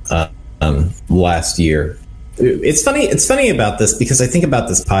 last year. It's funny about this because I think about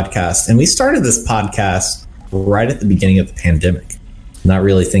this podcast, and we started this podcast right at the beginning of the pandemic, not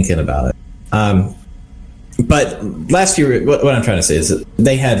really thinking about it. But last year, what I'm trying to say is that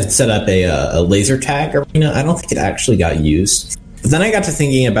they had set up a laser tag arena. I don't think it actually got used. But then I got to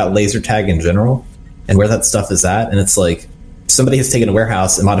thinking about laser tag in general and where that stuff is at, and it's like somebody has taken a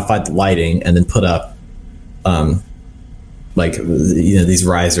warehouse and modified the lighting and then put up these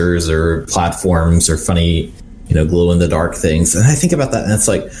risers or platforms or funny glow in the dark things. And I think about that, and it's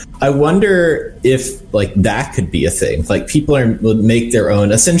like, I wonder if like that could be a thing. Like people would make their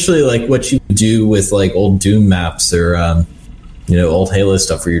own, essentially like what you do with like old Doom maps or old Halo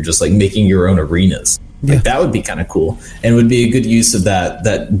stuff, where you're just like making your own arenas. Yeah. Like that would be kind of cool, and would be a good use of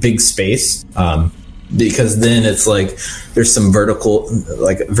that big space. Because then it's like there's some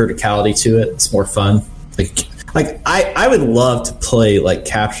verticality to it. It's more fun. Like I would love to play like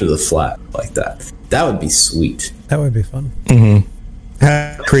Capture the Flag like that. That would be sweet. That would be fun.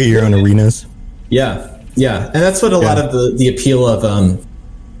 Mm-hmm. Create your own arenas. Yeah, and that's what a lot of the appeal of off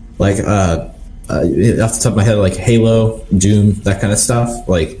the top of my head, like Halo, Doom, that kind of stuff.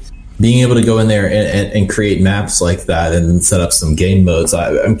 Like being able to go in there and create maps like that and set up some game modes.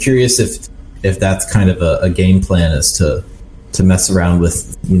 I'm curious if that's kind of a game plan, is to mess around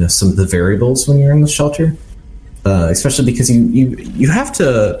with some of the variables when you're in the shelter, especially because you have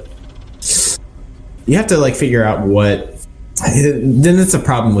to like figure out what. Then it's a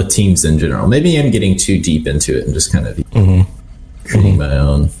problem with teams in general. Maybe I'm getting too deep into it and just kind of creating my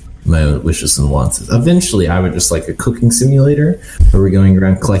own wishes and wants. Eventually, I would just like a cooking simulator where we're going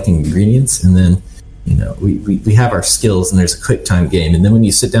around collecting ingredients, and then we have our skills, and there's a quick time game. And then when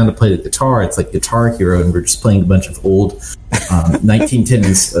you sit down to play the guitar, it's like Guitar Hero, and we're just playing a bunch of old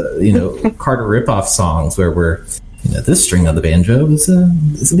 1910s, Carter ripoff songs where we're, this string on the banjo is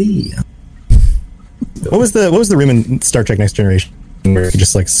a B. What was the room in Star Trek Next Generation where you could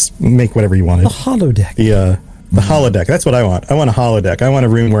just like make whatever you wanted? The holodeck. The holodeck. That's what I want. I want a holodeck. I want a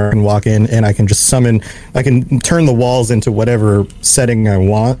room where I can walk in and I can just summon. I can turn the walls into whatever setting I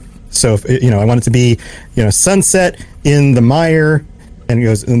want. So if I want it to be, sunset in the mire, and it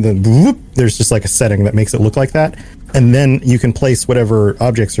goes, and then whoop, there's just like a setting that makes it look like that, and then you can place whatever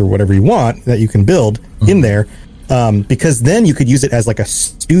objects or whatever you want that you can build in there, because then you could use it as like a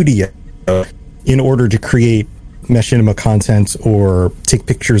studio in order to create machinima content or take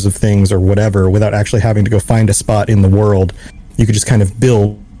pictures of things or whatever without actually having to go find a spot in the world. You could just kind of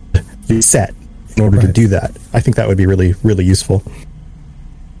build a set in order to do that. I think that would be really, really useful.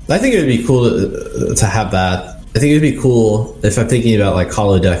 I think it would be cool to have that. I think it would be cool if I'm thinking about like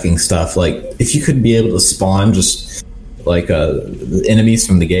holodecking stuff, like if you could be able to spawn just like enemies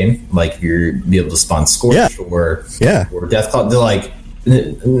from the game, like you'd be able to spawn Scorch or Deathclaw. To like,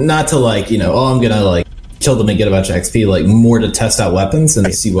 not to like, I'm gonna like kill them and get a bunch of XP, like more to test out weapons and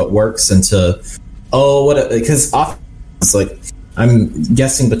to see what works, and to because often it's like I'm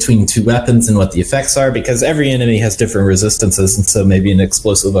guessing between two weapons and what the effects are, because every enemy has different resistances, and so maybe an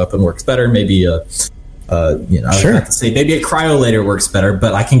explosive weapon works better. Maybe I have to say maybe a cryolator works better,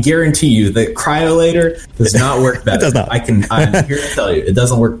 but I can guarantee you that cryolator does not work better. It does not. I'm here to tell you, it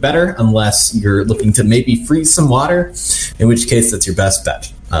doesn't work better unless you're looking to maybe freeze some water, in which case that's your best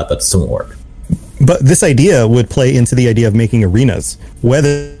bet, but it still won't work. But this idea would play into the idea of making arenas,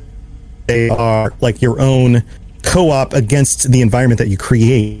 whether they are like your own co-op against the environment that you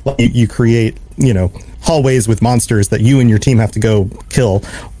create. You create, hallways with monsters that you and your team have to go kill.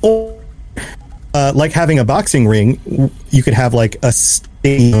 Or like having a boxing ring, you could have like a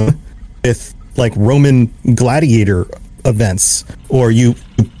stadium with like Roman gladiator events, or you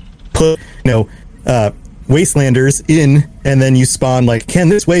put, Wastelanders in, and then you spawn like, can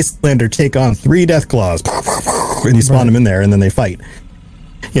this Wastelander take on 3 Deathclaws? And you spawn them in there, and then they fight.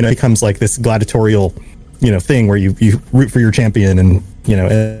 It becomes like this gladiatorial, thing where you root for your champion, and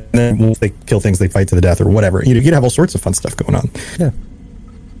and then once they kill things, they fight to the death or whatever. You'd have all sorts of fun stuff going on. Yeah.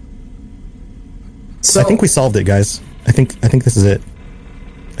 So I think we solved it, guys. I think this is it.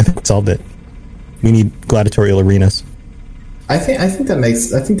 I think we solved it. We need gladiatorial arenas. I think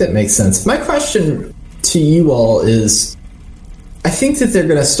that makes sense. My question to you all is, I think that they're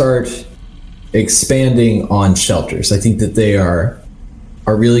going to start expanding on shelters. I think that they are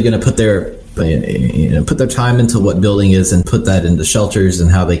really going to put their time into what building is and put that into shelters and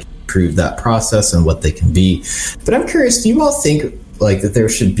how they can improve that process and what they can be. But I'm curious, do you all think like that there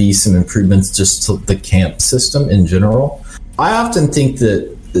should be some improvements just to the camp system in general? I often think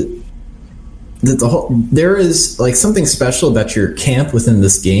that there is like something special about your camp within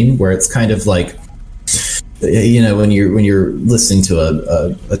this game, where it's kind of like, when you're listening to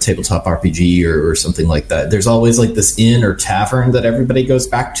a tabletop RPG or something like that, there's always like this inn or tavern that everybody goes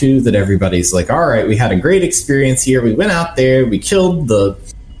back to, that everybody's like, all right, we had a great experience here. We went out there, we killed the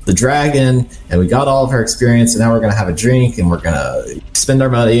dragon, and we got all of our experience, and now we're going to have a drink, and we're going to spend our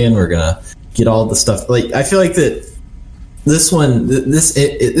money, and we're going to get all the stuff. Like, I feel like that this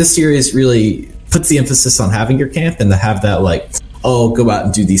series really puts the emphasis on having your camp, and to have that like, go out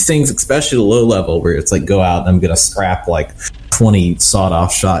and do these things, especially the low level, where it's like, go out and I'm going to scrap like 20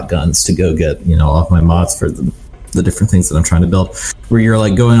 sawed-off shotguns to go get, all of my mods for the different things that I'm trying to build, where you're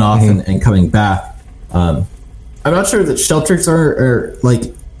like going off and coming back. I'm not sure that shelters are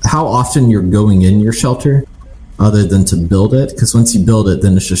like how often you're going in your shelter other than to build it, because once you build it,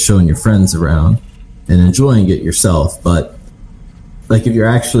 then it's just showing your friends around and enjoying it yourself. But like if you're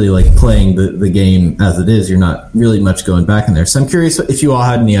actually like playing the game as it is, you're not really much going back in there. So I'm curious if you all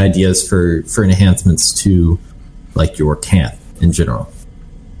had any ideas for enhancements to like your camp in general.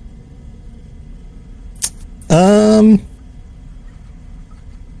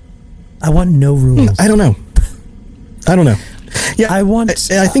 I want no rules. I don't know. Yeah, I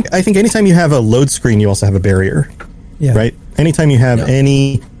think anytime you have a load screen, you also have a barrier. Yeah. Right. Anytime you have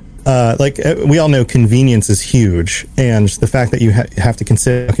any. We all know convenience is huge, and the fact that you have to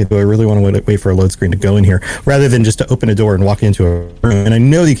consider, okay, do I really want to wait for a load screen to go in here, rather than just to open a door and walk into a room? And I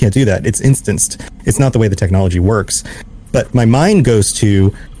know you can't do that. It's instanced. It's not the way the technology works. But my mind goes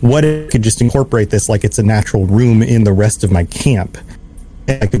to, what if I could just incorporate this like it's a natural room in the rest of my camp?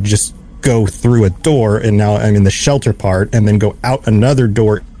 And I could just go through a door, and now I'm in the shelter part, and then go out another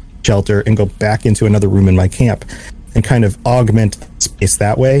door, shelter, and go back into another room in my camp, and kind of augment space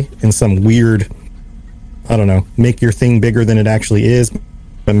that way in some weird, I don't know, make your thing bigger than it actually is,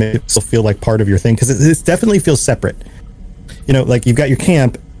 but make it still feel like part of your thing, because it definitely feels separate. Like you've got your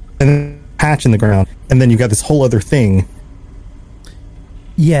camp and then a patch in the ground, and then you've got this whole other thing.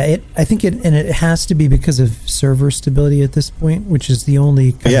 Yeah, I think it has to be because of server stability at this point, which is the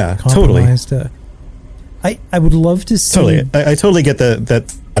only kind of compromise. Totally. I would love to see. Totally, I totally get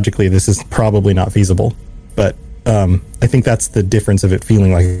that logically this is probably not feasible, but I think that's the difference of it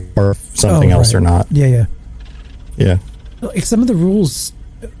feeling like or something else or not. Yeah. Like some of the rules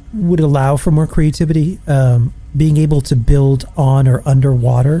would allow for more creativity. Being able to build on or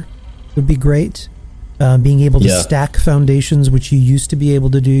underwater would be great. Being able to stack foundations, which you used to be able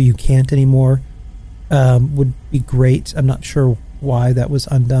to do, you can't anymore, would be great. I'm not sure why that was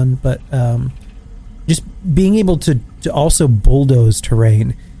undone, but just being able to also bulldoze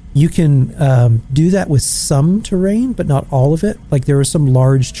terrain. You can do that with some terrain, but not all of it. Like there are some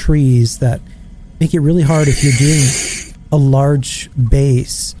large trees that make it really hard if you're doing a large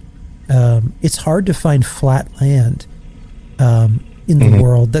base. It's hard to find flat land in the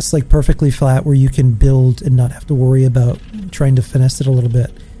world that's like perfectly flat where you can build and not have to worry about trying to finesse it a little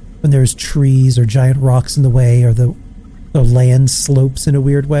bit. When there's trees or giant rocks in the way, or the land slopes in a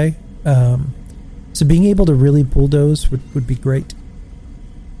weird way. So being able to really bulldoze would be great.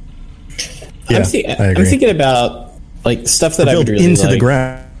 Yeah, I'm thinking about like stuff that I would really into like. the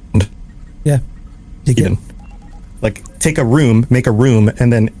ground. Yeah. Even like take a room, make a room,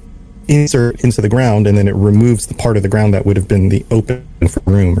 and then insert into the ground, and then it removes the part of the ground that would have been the open for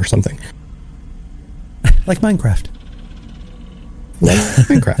room or something. Like Minecraft.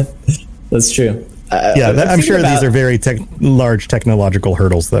 Minecraft. That's true. I'm sure these are very large technological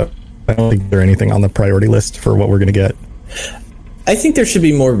hurdles, though. I don't think they're anything on the priority list for what we're going to get. I think there should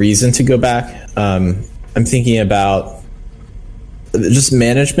be more reason to go back. I'm thinking about just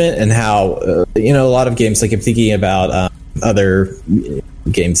management and how, a lot of games, like I'm thinking about other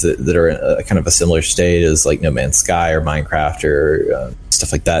games that are kind of a similar state as like No Man's Sky or Minecraft or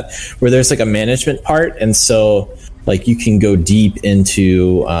stuff like that, where there's like a management part. And so like you can go deep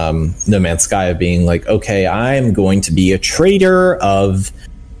into No Man's Sky of being like, okay, I'm going to be a trader of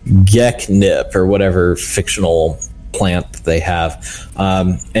Geknip or whatever fictional plant that they have,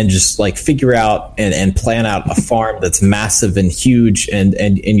 and just like figure out and plan out a farm that's massive and huge,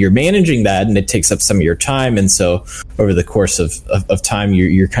 and you're managing that, and it takes up some of your time. And so over the course of time,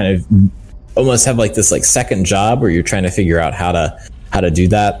 you're kind of almost have like this like second job where you're trying to figure out how to do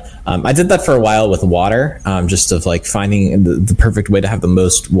that. I did that for a while with water, just of like finding the perfect way to have the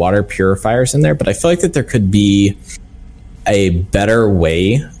most water purifiers in there. But I feel like that there could be a better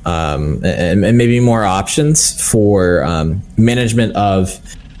way and maybe more options for management of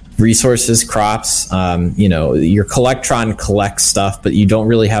resources, crops. Your Collectron collects stuff, but you don't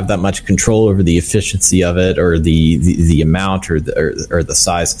really have that much control over the efficiency of it or the amount or the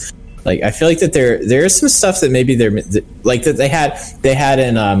size. Like I feel like that there is some stuff that maybe like that they had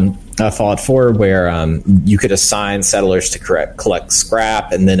in Fallout 4 where you could assign settlers to collect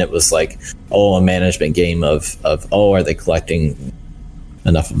scrap, and then it was like a management game of are they collecting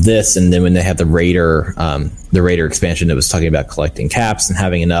enough of this? And then when they had the Raider expansion, it was talking about collecting caps and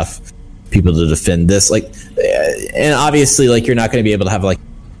having enough people to defend this. Like, and obviously, like you're not going to be able to have like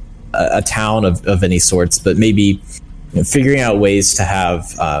a town of any sorts, but maybe figuring out ways to have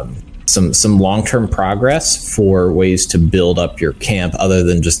some long-term progress for ways to build up your camp other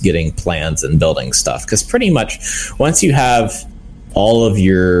than just getting plans and building stuff. Because pretty much once you have all of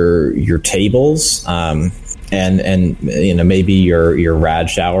your tables and maybe your rad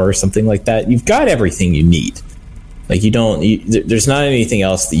shower or something like that, you've got everything you need. Like there's not anything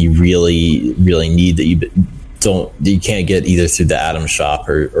else that you really need that you can't get either through the Atom Shop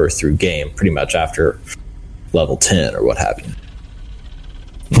or through game pretty much after level 10 or what have you.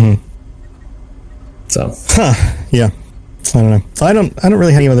 Mm-hmm. So, yeah, I don't know. I don't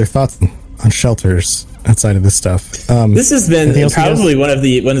really have any other thoughts on shelters outside of this stuff. This has been probably one of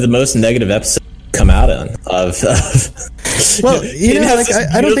the most negative episodes come out of. Well,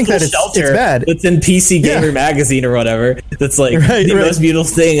 I don't think that it's bad. It's in PC Gamer magazine or whatever. That's like the most beautiful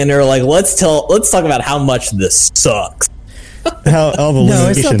thing, and they're like, let's talk about how much this sucks. How all the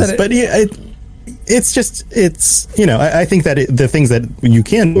limitations, but I think that the things that you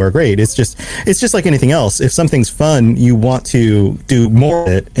can do are great. It's just like anything else. If something's fun, you want to do more of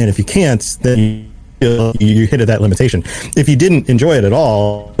it, and if you can't, then you hit that limitation. If you didn't enjoy it at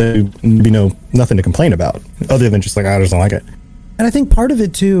all, then there'd be nothing to complain about, other than just like, I just don't like it. And I think part of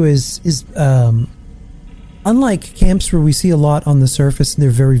it too is unlike camps where we see a lot on the surface and they're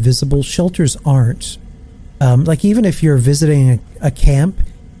very visible, shelters aren't. Like even if you're visiting a camp,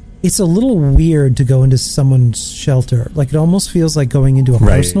 it's a little weird to go into someone's shelter. Like it almost feels like going into a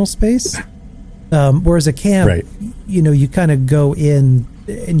personal space. Whereas a camp, you kind of go in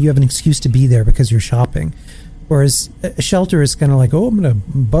and you have an excuse to be there because you're shopping. Whereas a shelter is kind of like, I'm going to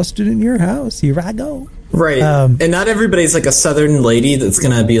bust it in your house. Here I go. Right. And not everybody's like a Southern lady that's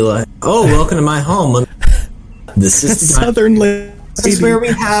going to be like, welcome to my home. This is Southern lady. This is where we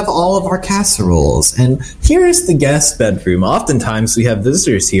have all of our casseroles, and here is the guest bedroom. Oftentimes, we have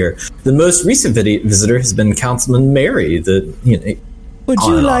visitors here. The most recent visitor has been Councilman Mary. Would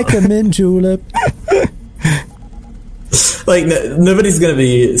you like a mint julep? Like nobody's going to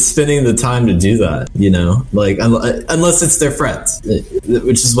be spending the time to do that, like unless it's their friends,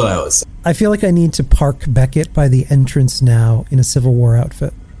 which is what I always say. I feel like I need to park Beckett by the entrance now in a Civil War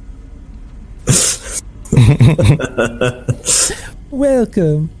outfit.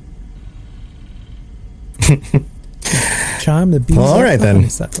 Welcome. Charm the bees. All right, then.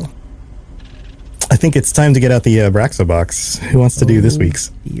 I think it's time to get out the Braxo box. Who wants to do this week's?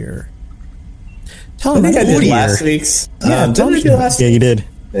 Here. Tom, I think I did last week's. Yeah, you did.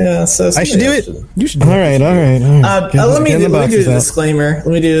 Yeah, so I should do it. You should. All right. Let me do a disclaimer.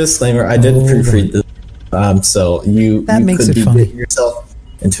 I did proofread this, so you makes could it be funny. getting yourself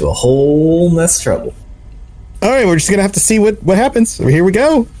into a whole mess of trouble. All right, we're just going to have to see what happens. So here we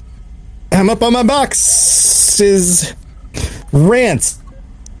go. I'm up on my boxes. Rant.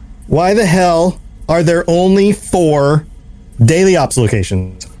 Why the hell are there only 4 daily ops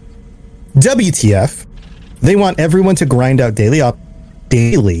locations? WTF. They want everyone to grind out daily ops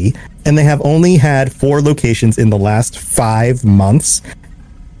daily, and they have only had 4 locations in the last 5 months.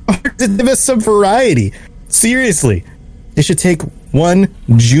 To give us some variety. Seriously. They should take one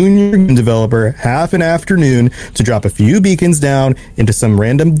junior developer half an afternoon to drop a few beacons down into some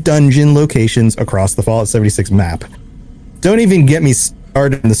random dungeon locations across the Fallout 76 map. Don't even get me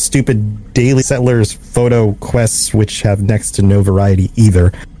started on the stupid Daily Settlers photo quests, which have next to no variety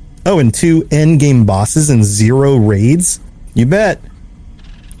either. Oh, and 2 endgame bosses and 0 raids? You bet.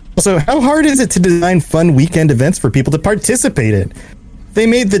 Also, how hard is it to design fun weekend events for people to participate in? They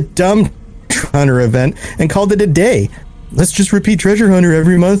made the dumb Hunter event and called it a day. Let's just repeat Treasure Hunter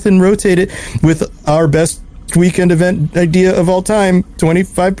every month and rotate it with our best weekend event idea of all time,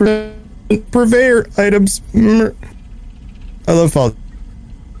 25% purveyor items. I love Fallout,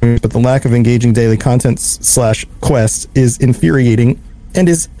 but the lack of engaging daily content / quest is infuriating and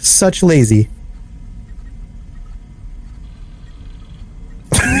is such lazy.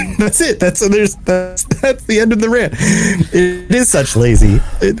 That's it. That's the end of the rant. It is such lazy.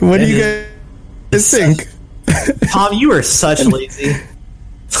 What do you guys think? Tom, you are such lazy.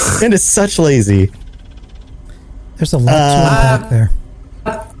 And it's such lazy. There's a lot to unpack there.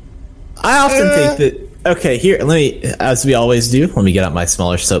 I often think that, okay, here, let me, as we always do, let me get out my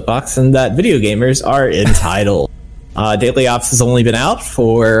smaller soapbox, and that video gamers are entitled. Daily Ops has only been out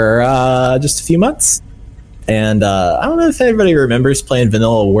for just a few months. And I don't know if anybody remembers playing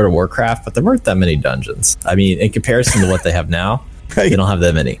vanilla World of Warcraft, but there weren't that many dungeons. I mean, in comparison to what they have now, they don't have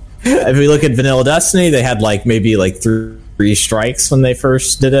that many. If we look at vanilla Destiny, they had maybe 3 strikes when they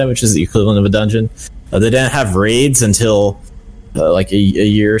first did it, which is the equivalent of a dungeon. They didn't have raids until a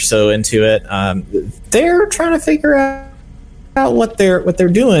year or so into it. They're trying to figure out what they're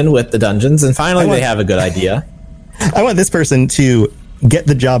doing with the dungeons, and finally they have a good idea. I want this person to get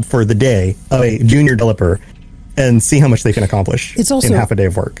the job for the day of a junior developer and see how much they can accomplish in half a day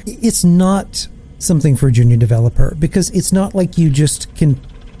of work. It's not something for a junior developer, because it's not like you just can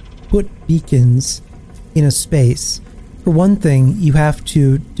put beacons in a space. For one thing, you have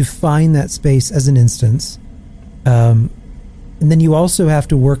to define that space as an instance. And then you also have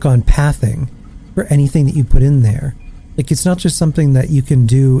to work on pathing for anything that you put in there. It's not just something that you can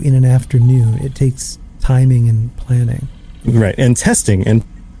do in an afternoon. It takes timing and planning. Right, and testing and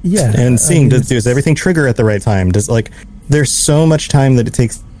seeing does everything trigger at the right time? There's so much time that it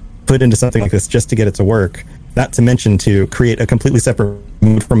takes to put into something like this just to get it to work. Not to mention to create a completely separate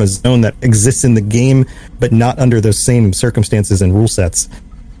mode from a zone that exists in the game, but not under those same circumstances and rule sets.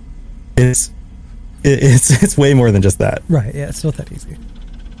 It's way more than just that. Right, yeah, it's not that easy.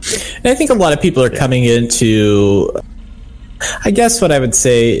 And I think a lot of people are coming into, I guess what I would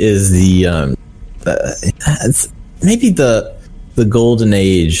say is maybe the golden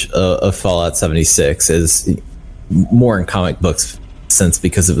age of Fallout 76 is more in comic books sense,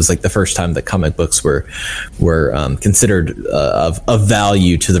 because it was the first time that comic books were considered of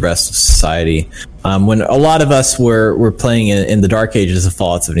value to the rest of society. When a lot of us were playing in the dark ages of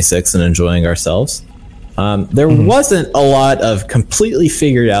Fallout 76 and enjoying ourselves, there wasn't a lot of completely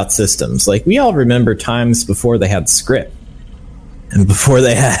figured out systems. We all remember times before they had script and before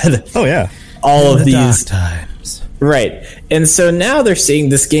they had all of these times. Right. And so now they're seeing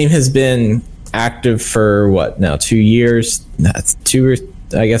this game has been active for what now, 2 years? That's 2 or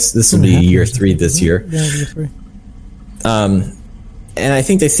I guess this will be year 3 this year. Yeah, year 3. And I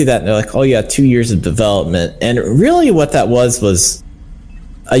think they see that and they're like, oh yeah, 2 years of development. And really what that was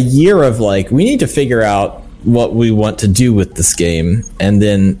a year of we need to figure out what we want to do with this game. And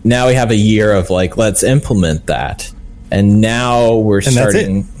then now we have a year of let's implement that. And now we're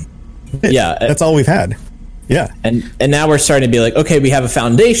starting. Yeah. That's all we've had. Yeah. And now we're starting to be okay, we have a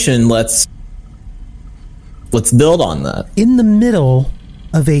foundation. Let's build on that. In the middle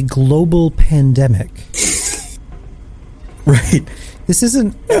of a global pandemic. Right. This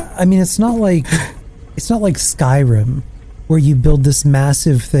isn't, I mean, it's not like Skyrim, where you build this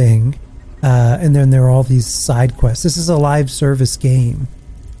massive thing, and then there are all these side quests. This is a live service game.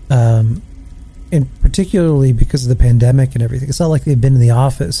 And particularly because of the pandemic and everything. It's not like they've been in the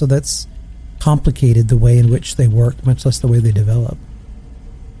office, so that's complicated the way in which they work, much less the way they develop.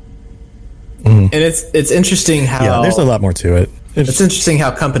 And it's interesting how there's a lot more to it. It's interesting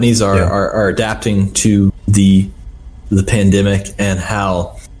how companies are adapting to the pandemic, and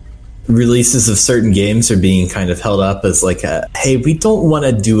how releases of certain games are being kind of held up as like hey, we don't want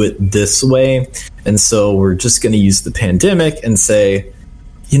to do it this way, and so we're just going to use the pandemic and say,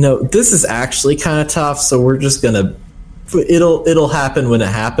 this is actually kind of tough, so we're just going to it'll happen when it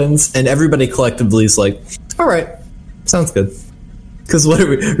happens, and everybody collectively is like, all right, sounds good. Because what are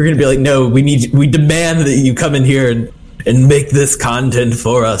we're going to be like, no, we demand that you come in here and make this content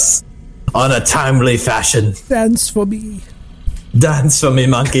for us on a timely fashion. Dance for me. Dance for me,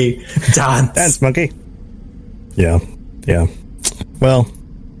 monkey. Dance. Dance, monkey. Yeah. Well,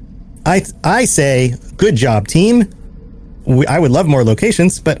 I say, good job, team. I would love more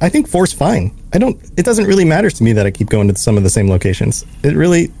locations, but I think 4's fine. It doesn't really matter to me that I keep going to some of the same locations. It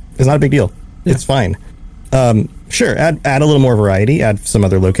really is not a big deal. Yeah. It's fine. Sure, add a little more variety, add some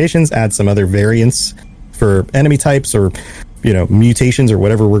other locations, add some other variants for enemy types or, mutations or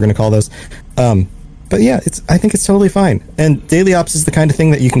whatever we're going to call those. But yeah, I think it's totally fine. And Daily Ops is the kind of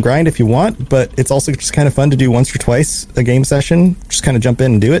thing that you can grind if you want, but it's also just kind of fun to do once or twice a game session. Just kind of jump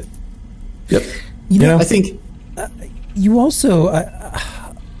in and do it. Yep. I think you also,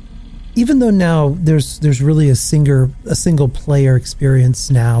 even though now there's really a single player experience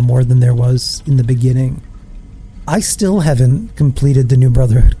now more than there was in the beginning, I still haven't completed the new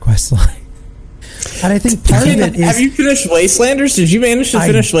Brotherhood questline. And I think part of it is... Have you finished Wastelanders? Did you manage to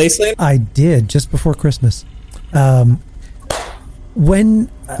finish Wasteland? I did, just before Christmas. Nice.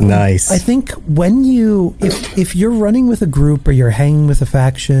 I think when if you're running with a group or you're hanging with a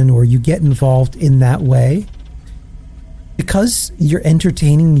faction or you get involved in that way, because you're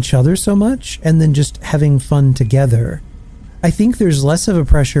entertaining each other so much and then just having fun together, I think there's less of a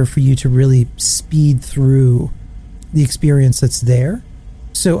pressure for you to really speed through the experience that's there.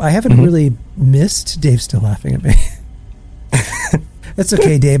 So I haven't really missed... Dave's still laughing at me. That's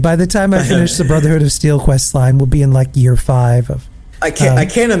okay, Dave. By the time I finish the Brotherhood of Steel quest line, we'll be in like year 5 of... I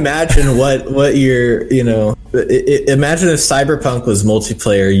can't imagine what you're, imagine if Cyberpunk was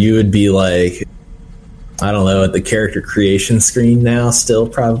multiplayer, you would be like, I don't know, at the character creation screen now still,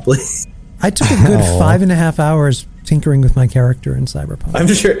 probably. I took a good 5.5 hours tinkering with my character in Cyberpunk. I'm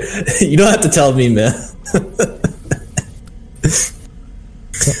sure. You don't have to tell me, man.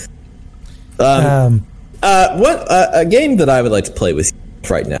 A game that I would like to play with you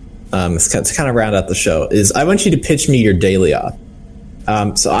right now, to kind of round out the show, is I want you to pitch me your daily op.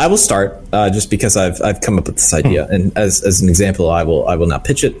 So I will start just because I've come up with this idea, and as an example, I will now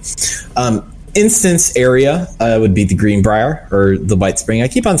pitch it. Instance area would be the Greenbrier or the White Spring. I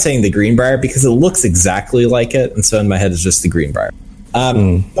keep on saying the Greenbrier because it looks exactly like it, and so in my head it's just the Greenbrier.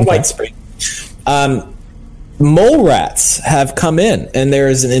 The White Spring. Mole rats have come in, and there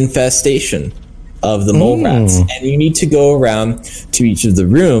is an infestation of the mole rats, and you need to go around to each of the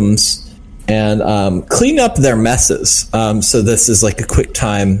rooms and clean up their messes. So this is like a quick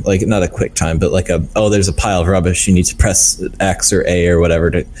time, like not a quick time, but like there's a pile of rubbish. You need to press X or A or whatever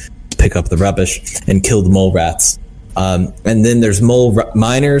to pick up the rubbish and kill the mole rats. And then there's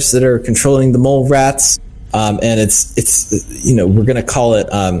miners that are controlling the mole rats. And it's we're going to call it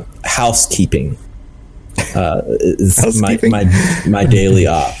housekeeping. Is my daily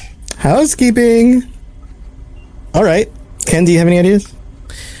op. Housekeeping. All right. Ken, do you have any ideas?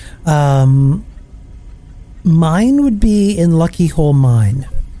 Mine would be in Lucky Hole Mine.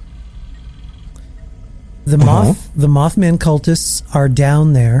 The Mothman cultists are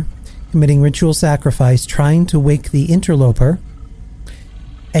down there committing ritual sacrifice, trying to wake the interloper,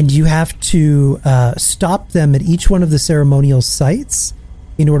 and you have to stop them at each one of the ceremonial sites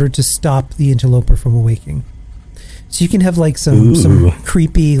in order to stop the interloper from awaking. So you can have like some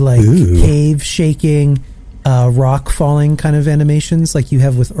creepy cave shaking, rock falling kind of animations like you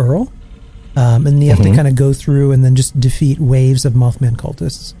have with Earl. And you have to kind of go through and then just defeat waves of Mothman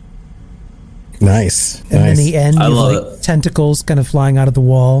cultists. Nice. And then the end, tentacles kind of flying out of the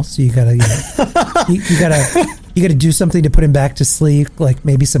wall. So you gotta, you gotta do something to put him back to sleep, like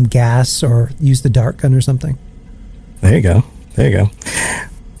maybe some gas or use the dart gun or something. There you go.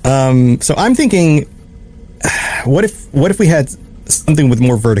 So I'm thinking, what if we had something with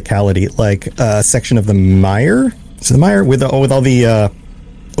more verticality, like a section of the mire? So the mire with all the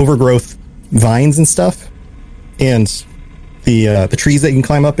overgrowth vines and stuff, and the trees that you can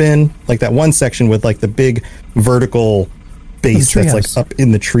climb up in, like that one section with like the big vertical base that's like up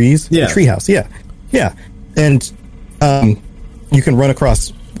in the trees. Yeah, the treehouse. Yeah, and you can run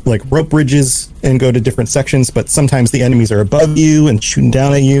across like rope bridges and go to different sections, but sometimes the enemies are above you and shooting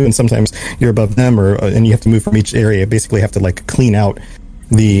down at you, and sometimes you're above them, and you have to move from each area. Basically, have to like clean out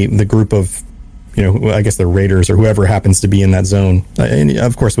the group of, I guess the raiders or whoever happens to be in that zone. And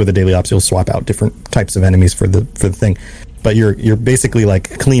of course, with the daily ops, you'll swap out different types of enemies for the thing. but you're basically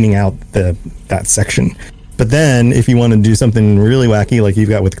like cleaning out that section. But then if you want to do something really wacky, like you've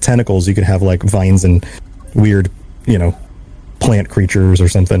got with tentacles, you could have like vines and weird, plant creatures or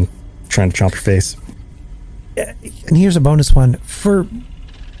something trying to chomp your face. And here's a bonus one. For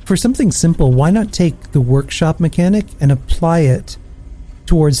something simple, why not take the workshop mechanic and apply it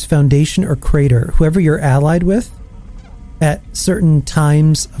towards Foundation or Crater, whoever you're allied with? At certain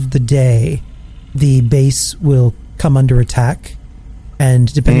times of the day, the base will come under attack,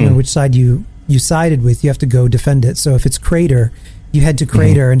 and depending on which side you sided with, you have to go defend it. So if it's Crater, you head to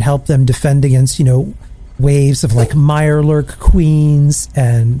Crater and help them defend against, waves of like Mirelurk queens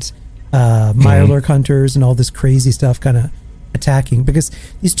and Mirelurk hunters and all this crazy stuff kind of attacking. Because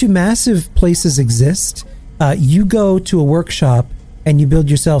these two massive places exist. You go to a workshop and you build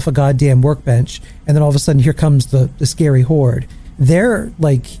yourself a goddamn workbench, and then all of a sudden here comes the scary horde. They're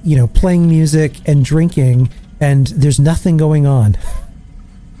like, playing music and drinking, and there's nothing going on.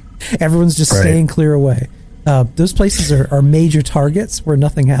 Everyone's just staying clear away. Those places are major targets where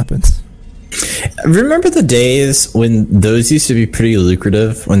nothing happens. Remember the days when those used to be pretty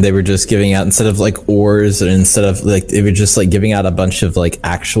lucrative, when they were just giving out, instead of like ores, and instead of like, they were just like giving out a bunch of like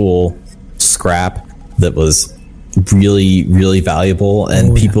actual scrap that was really, really valuable,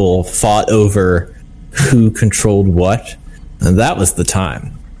 and people fought over who controlled what. And that was the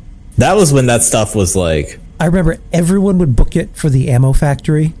time. That was when that stuff was like... I remember everyone would book it for the ammo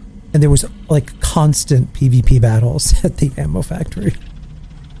factory, and there was like constant PvP battles at the ammo factory.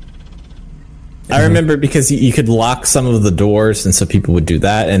 I remember because you could lock some of the doors, and so people would do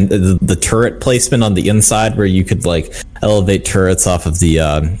that, and the turret placement on the inside, where you could like elevate turrets off of the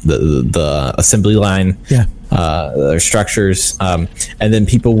assembly line, structures, and then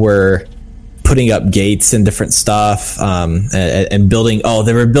people were putting up gates and different stuff, and building. Oh,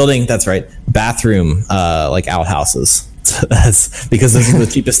 they were building. That's right, bathroom like outhouses. That's because those are the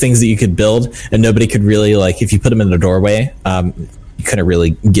cheapest things that you could build, and nobody could really, like, if you put them in a doorway, you couldn't really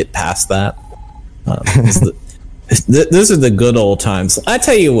get past that. Those are the good old times. I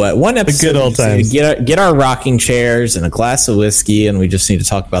tell you what, one episode, the good old times. Get our rocking chairs and a glass of whiskey, and we just need to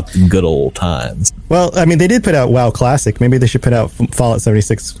talk about the good old times. Well, I mean, they did put out WoW Classic. Maybe they should put out Fallout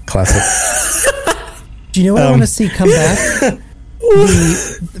 76 Classic. Do you know what I want to see come back?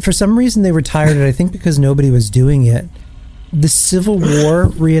 For some reason, they retired it, I think because nobody was doing it. The Civil War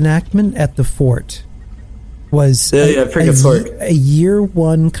reenactment at the fort was a year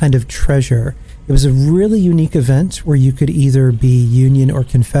one kind of treasure. It was a really unique event where you could either be Union or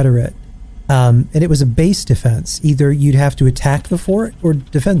Confederate. And it was a base defense. Either you'd have to attack the fort or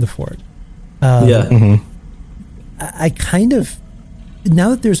defend the fort. I kind of, now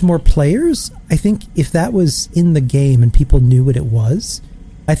that there's more players, I think if that was in the game and people knew what it was,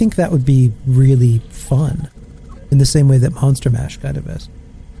 I think that would be really fun. In the same way that Monster Mash kind of is.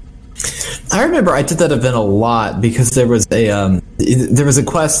 I remember I did that event a lot because there was a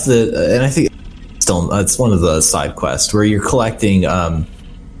quest that, and I think it's one of the side quests where you're collecting, I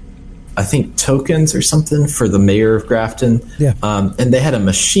think tokens or something for the mayor of Grafton. Yeah. And they had a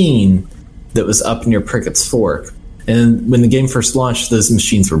machine that was up near Prickett's Fork, and when the game first launched, those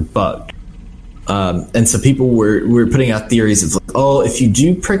machines were bugged. And so people were putting out theories of like, oh, if you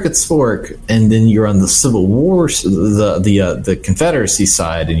do Prickett's Fork and then you're on the Civil War, the Confederacy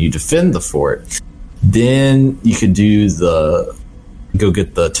side, and you defend the fort, then you could go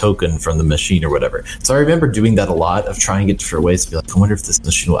get the token from the machine or whatever. So I remember doing that a lot, of trying to get different ways to be like, I wonder if this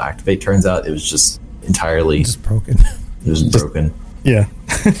machine will activate. Turns out it was just entirely broken. It was broken. Yeah.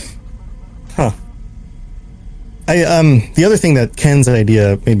 Huh. The other thing that Ken's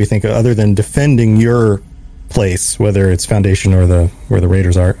idea made me think of, other than defending your place, whether it's Foundation or where the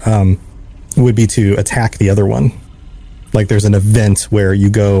Raiders are, would be to attack the other one. Like there's an event where you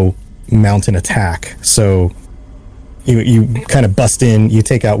go mount an attack. So you kind of bust in, you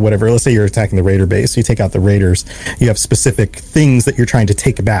take out whatever. Let's say you're attacking the Raider base. So you take out the Raiders. You have specific things that you're trying to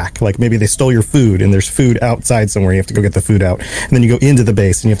take back. Like maybe they stole your food and there's food outside somewhere. You have to go get the food out. And then you go into the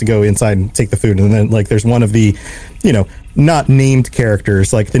base and you have to go inside and take the food. And then like there's one of the, not named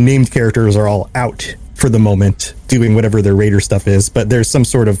characters. Like the named characters are all out for the moment doing whatever their Raider stuff is. But there's some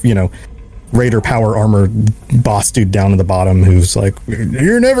sort of, Raider power armor boss dude down at the bottom who's like,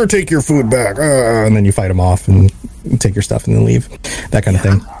 you never take your food back, and then you fight him off and take your stuff and then leave, that kind of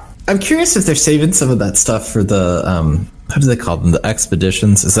thing. I'm curious if they're saving some of that stuff for the how do they call them, the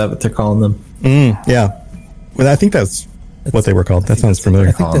expeditions? Is that what they're calling them? Yeah, well, I think that's what they were called. That sounds familiar.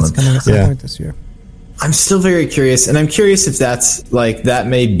 I think that's coming at some point this year. I'm still very curious, and I'm curious if that's like, that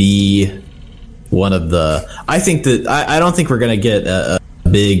may be one of the, I think that I don't think we're gonna get a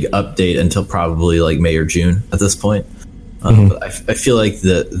big update until probably like May or June at this point. But I feel like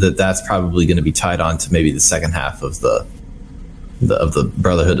that's probably going to be tied on to maybe the second half of the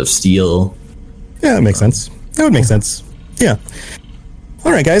Brotherhood of Steel. Yeah, that makes sense. That would make sense. Yeah.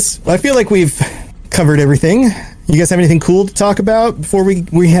 All right, guys. I feel like we've covered everything. You guys have anything cool to talk about before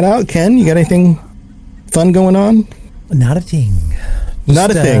we head out? Ken, you got anything fun going on? Not a thing.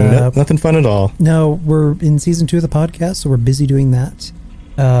 Not a thing. Nothing fun at all. No, we're in season 2 of the podcast, so we're busy doing that.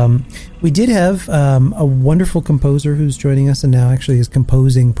 We did have a wonderful composer who's joining us and now actually is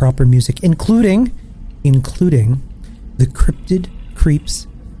composing proper music, including the Cryptid Creeps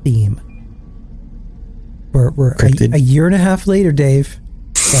theme. We're a year and a half later, Dave,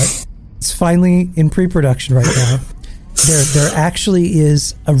 but it's finally in pre-production right now. There actually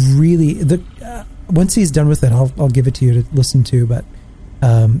is a really once he's done with it, I'll give it to you to listen to. But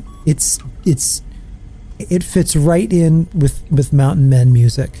it fits right in with Mountain Men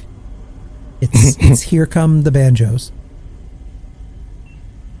music. It's Here Come the Banjos.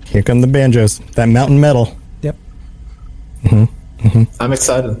 Here come the banjos. That mountain metal. Yep. I'm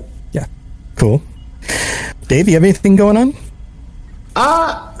excited. Yeah. Cool. Dave, you have anything going on?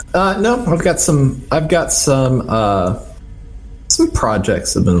 No. I've got some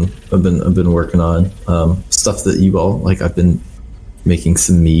projects I've been working on. Stuff that you all like. I've been making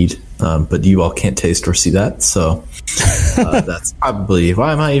some mead, but you all can't taste or see that. So that's probably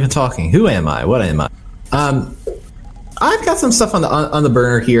why am I even talking? Who am I? What am I? I've got some stuff on the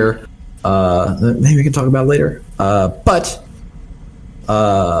burner here. Maybe we can talk about later. But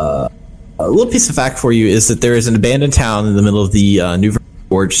a little piece of fact for you is that there is an abandoned town in the middle of the New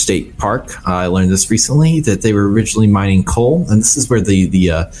Gorge State Park. I learned this recently, that they were originally mining coal, and this is where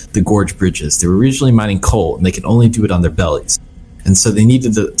the gorge bridge is. They were originally mining coal, and they could only do it on their bellies. And so they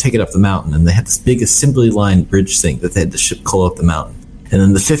needed to take it up the mountain, and they had this big assembly line bridge thing that they had to ship coal up the mountain. And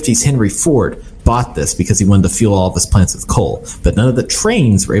in the 50s, Henry Ford bought this because he wanted to fuel all of his plants with coal. But none of the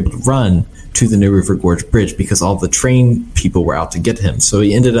trains were able to run to the New River Gorge Bridge because all the train people were out to get him. So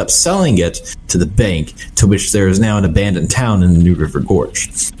he ended up selling it to the bank, to which there is now an abandoned town in the New River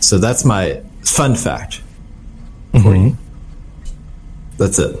Gorge. So that's my fun fact for you.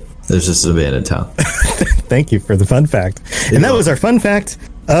 That's it. There's just an abandoned town. Thank you for the fun fact. And that was our fun fact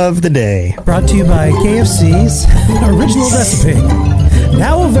of the day. Brought to you by KFC's original recipe.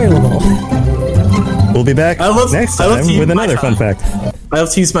 Now available. We'll be back next time with another fun fact. I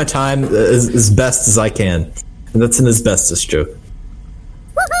have to use my time as best as I can. And that's an asbestos joke.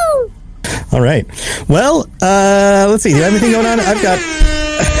 Woohoo! All right. Well, let's see. Do you have anything going on? I've got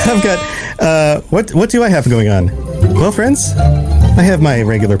what do I have going on? Well, friends, I have my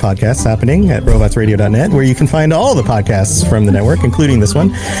regular podcasts happening at robotsradio.net, where you can find all the podcasts from the network, including this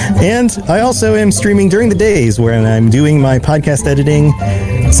one. And I also am streaming during the days when I'm doing my podcast editing,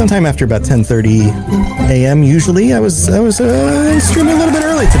 sometime after about 10:30 a.m. Usually, I was streaming a little bit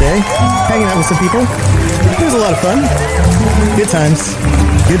early today, hanging out with some people. It was a lot of fun. Good times.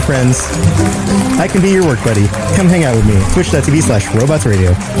 Good friends. I can be your work buddy. Come hang out with me.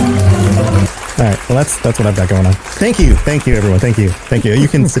 Twitch.tv/robotsradio. All right. Well, that's what I've got going on. Thank you, everyone. Thank you. You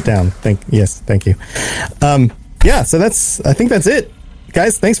can sit down. Thank you. Yeah. So I think that's it,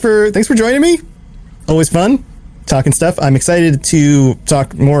 guys. Thanks for joining me. Always fun talking stuff. I'm excited to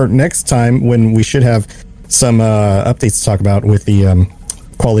talk more next time when we should have some updates to talk about with the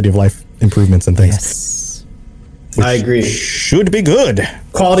quality of life improvements and things. Yes. I agree. Should be good.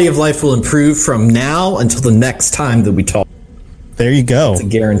 Quality of life will improve from now until the next time that we talk. There you go. It's a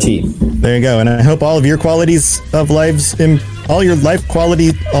guarantee. There you go. And I hope all of your qualities of lives, all your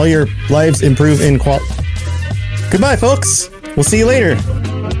lives improve in quality. Goodbye, folks. We'll see you later.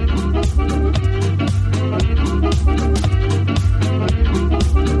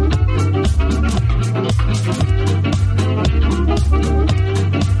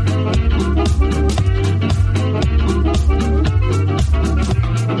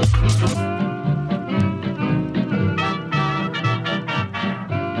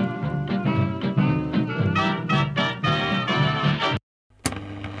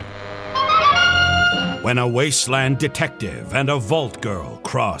 When a wasteland detective and a vault girl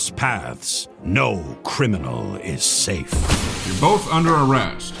cross paths, no criminal is safe. You're both under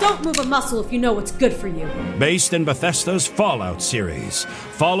arrest. Don't move a muscle if you know what's good for you. Based in Bethesda's Fallout series,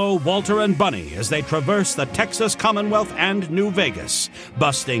 follow Walter and Bunny as they traverse the Texas Commonwealth and New Vegas,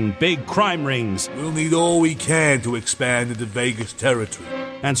 busting big crime rings. We'll need all we can to expand into Vegas territory.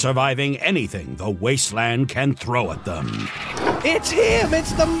 And surviving anything the wasteland can throw at them. It's him!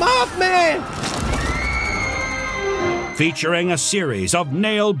 It's the Mothman! Featuring a series of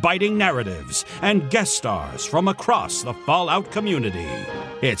nail-biting narratives and guest stars from across the Fallout community.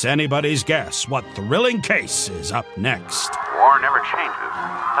 It's anybody's guess what thrilling case is up next. War never changes,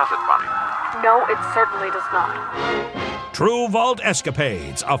 does it, Bunny? No, it certainly does not. True Vault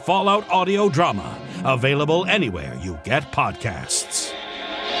Escapades, a Fallout audio drama. Available anywhere you get podcasts.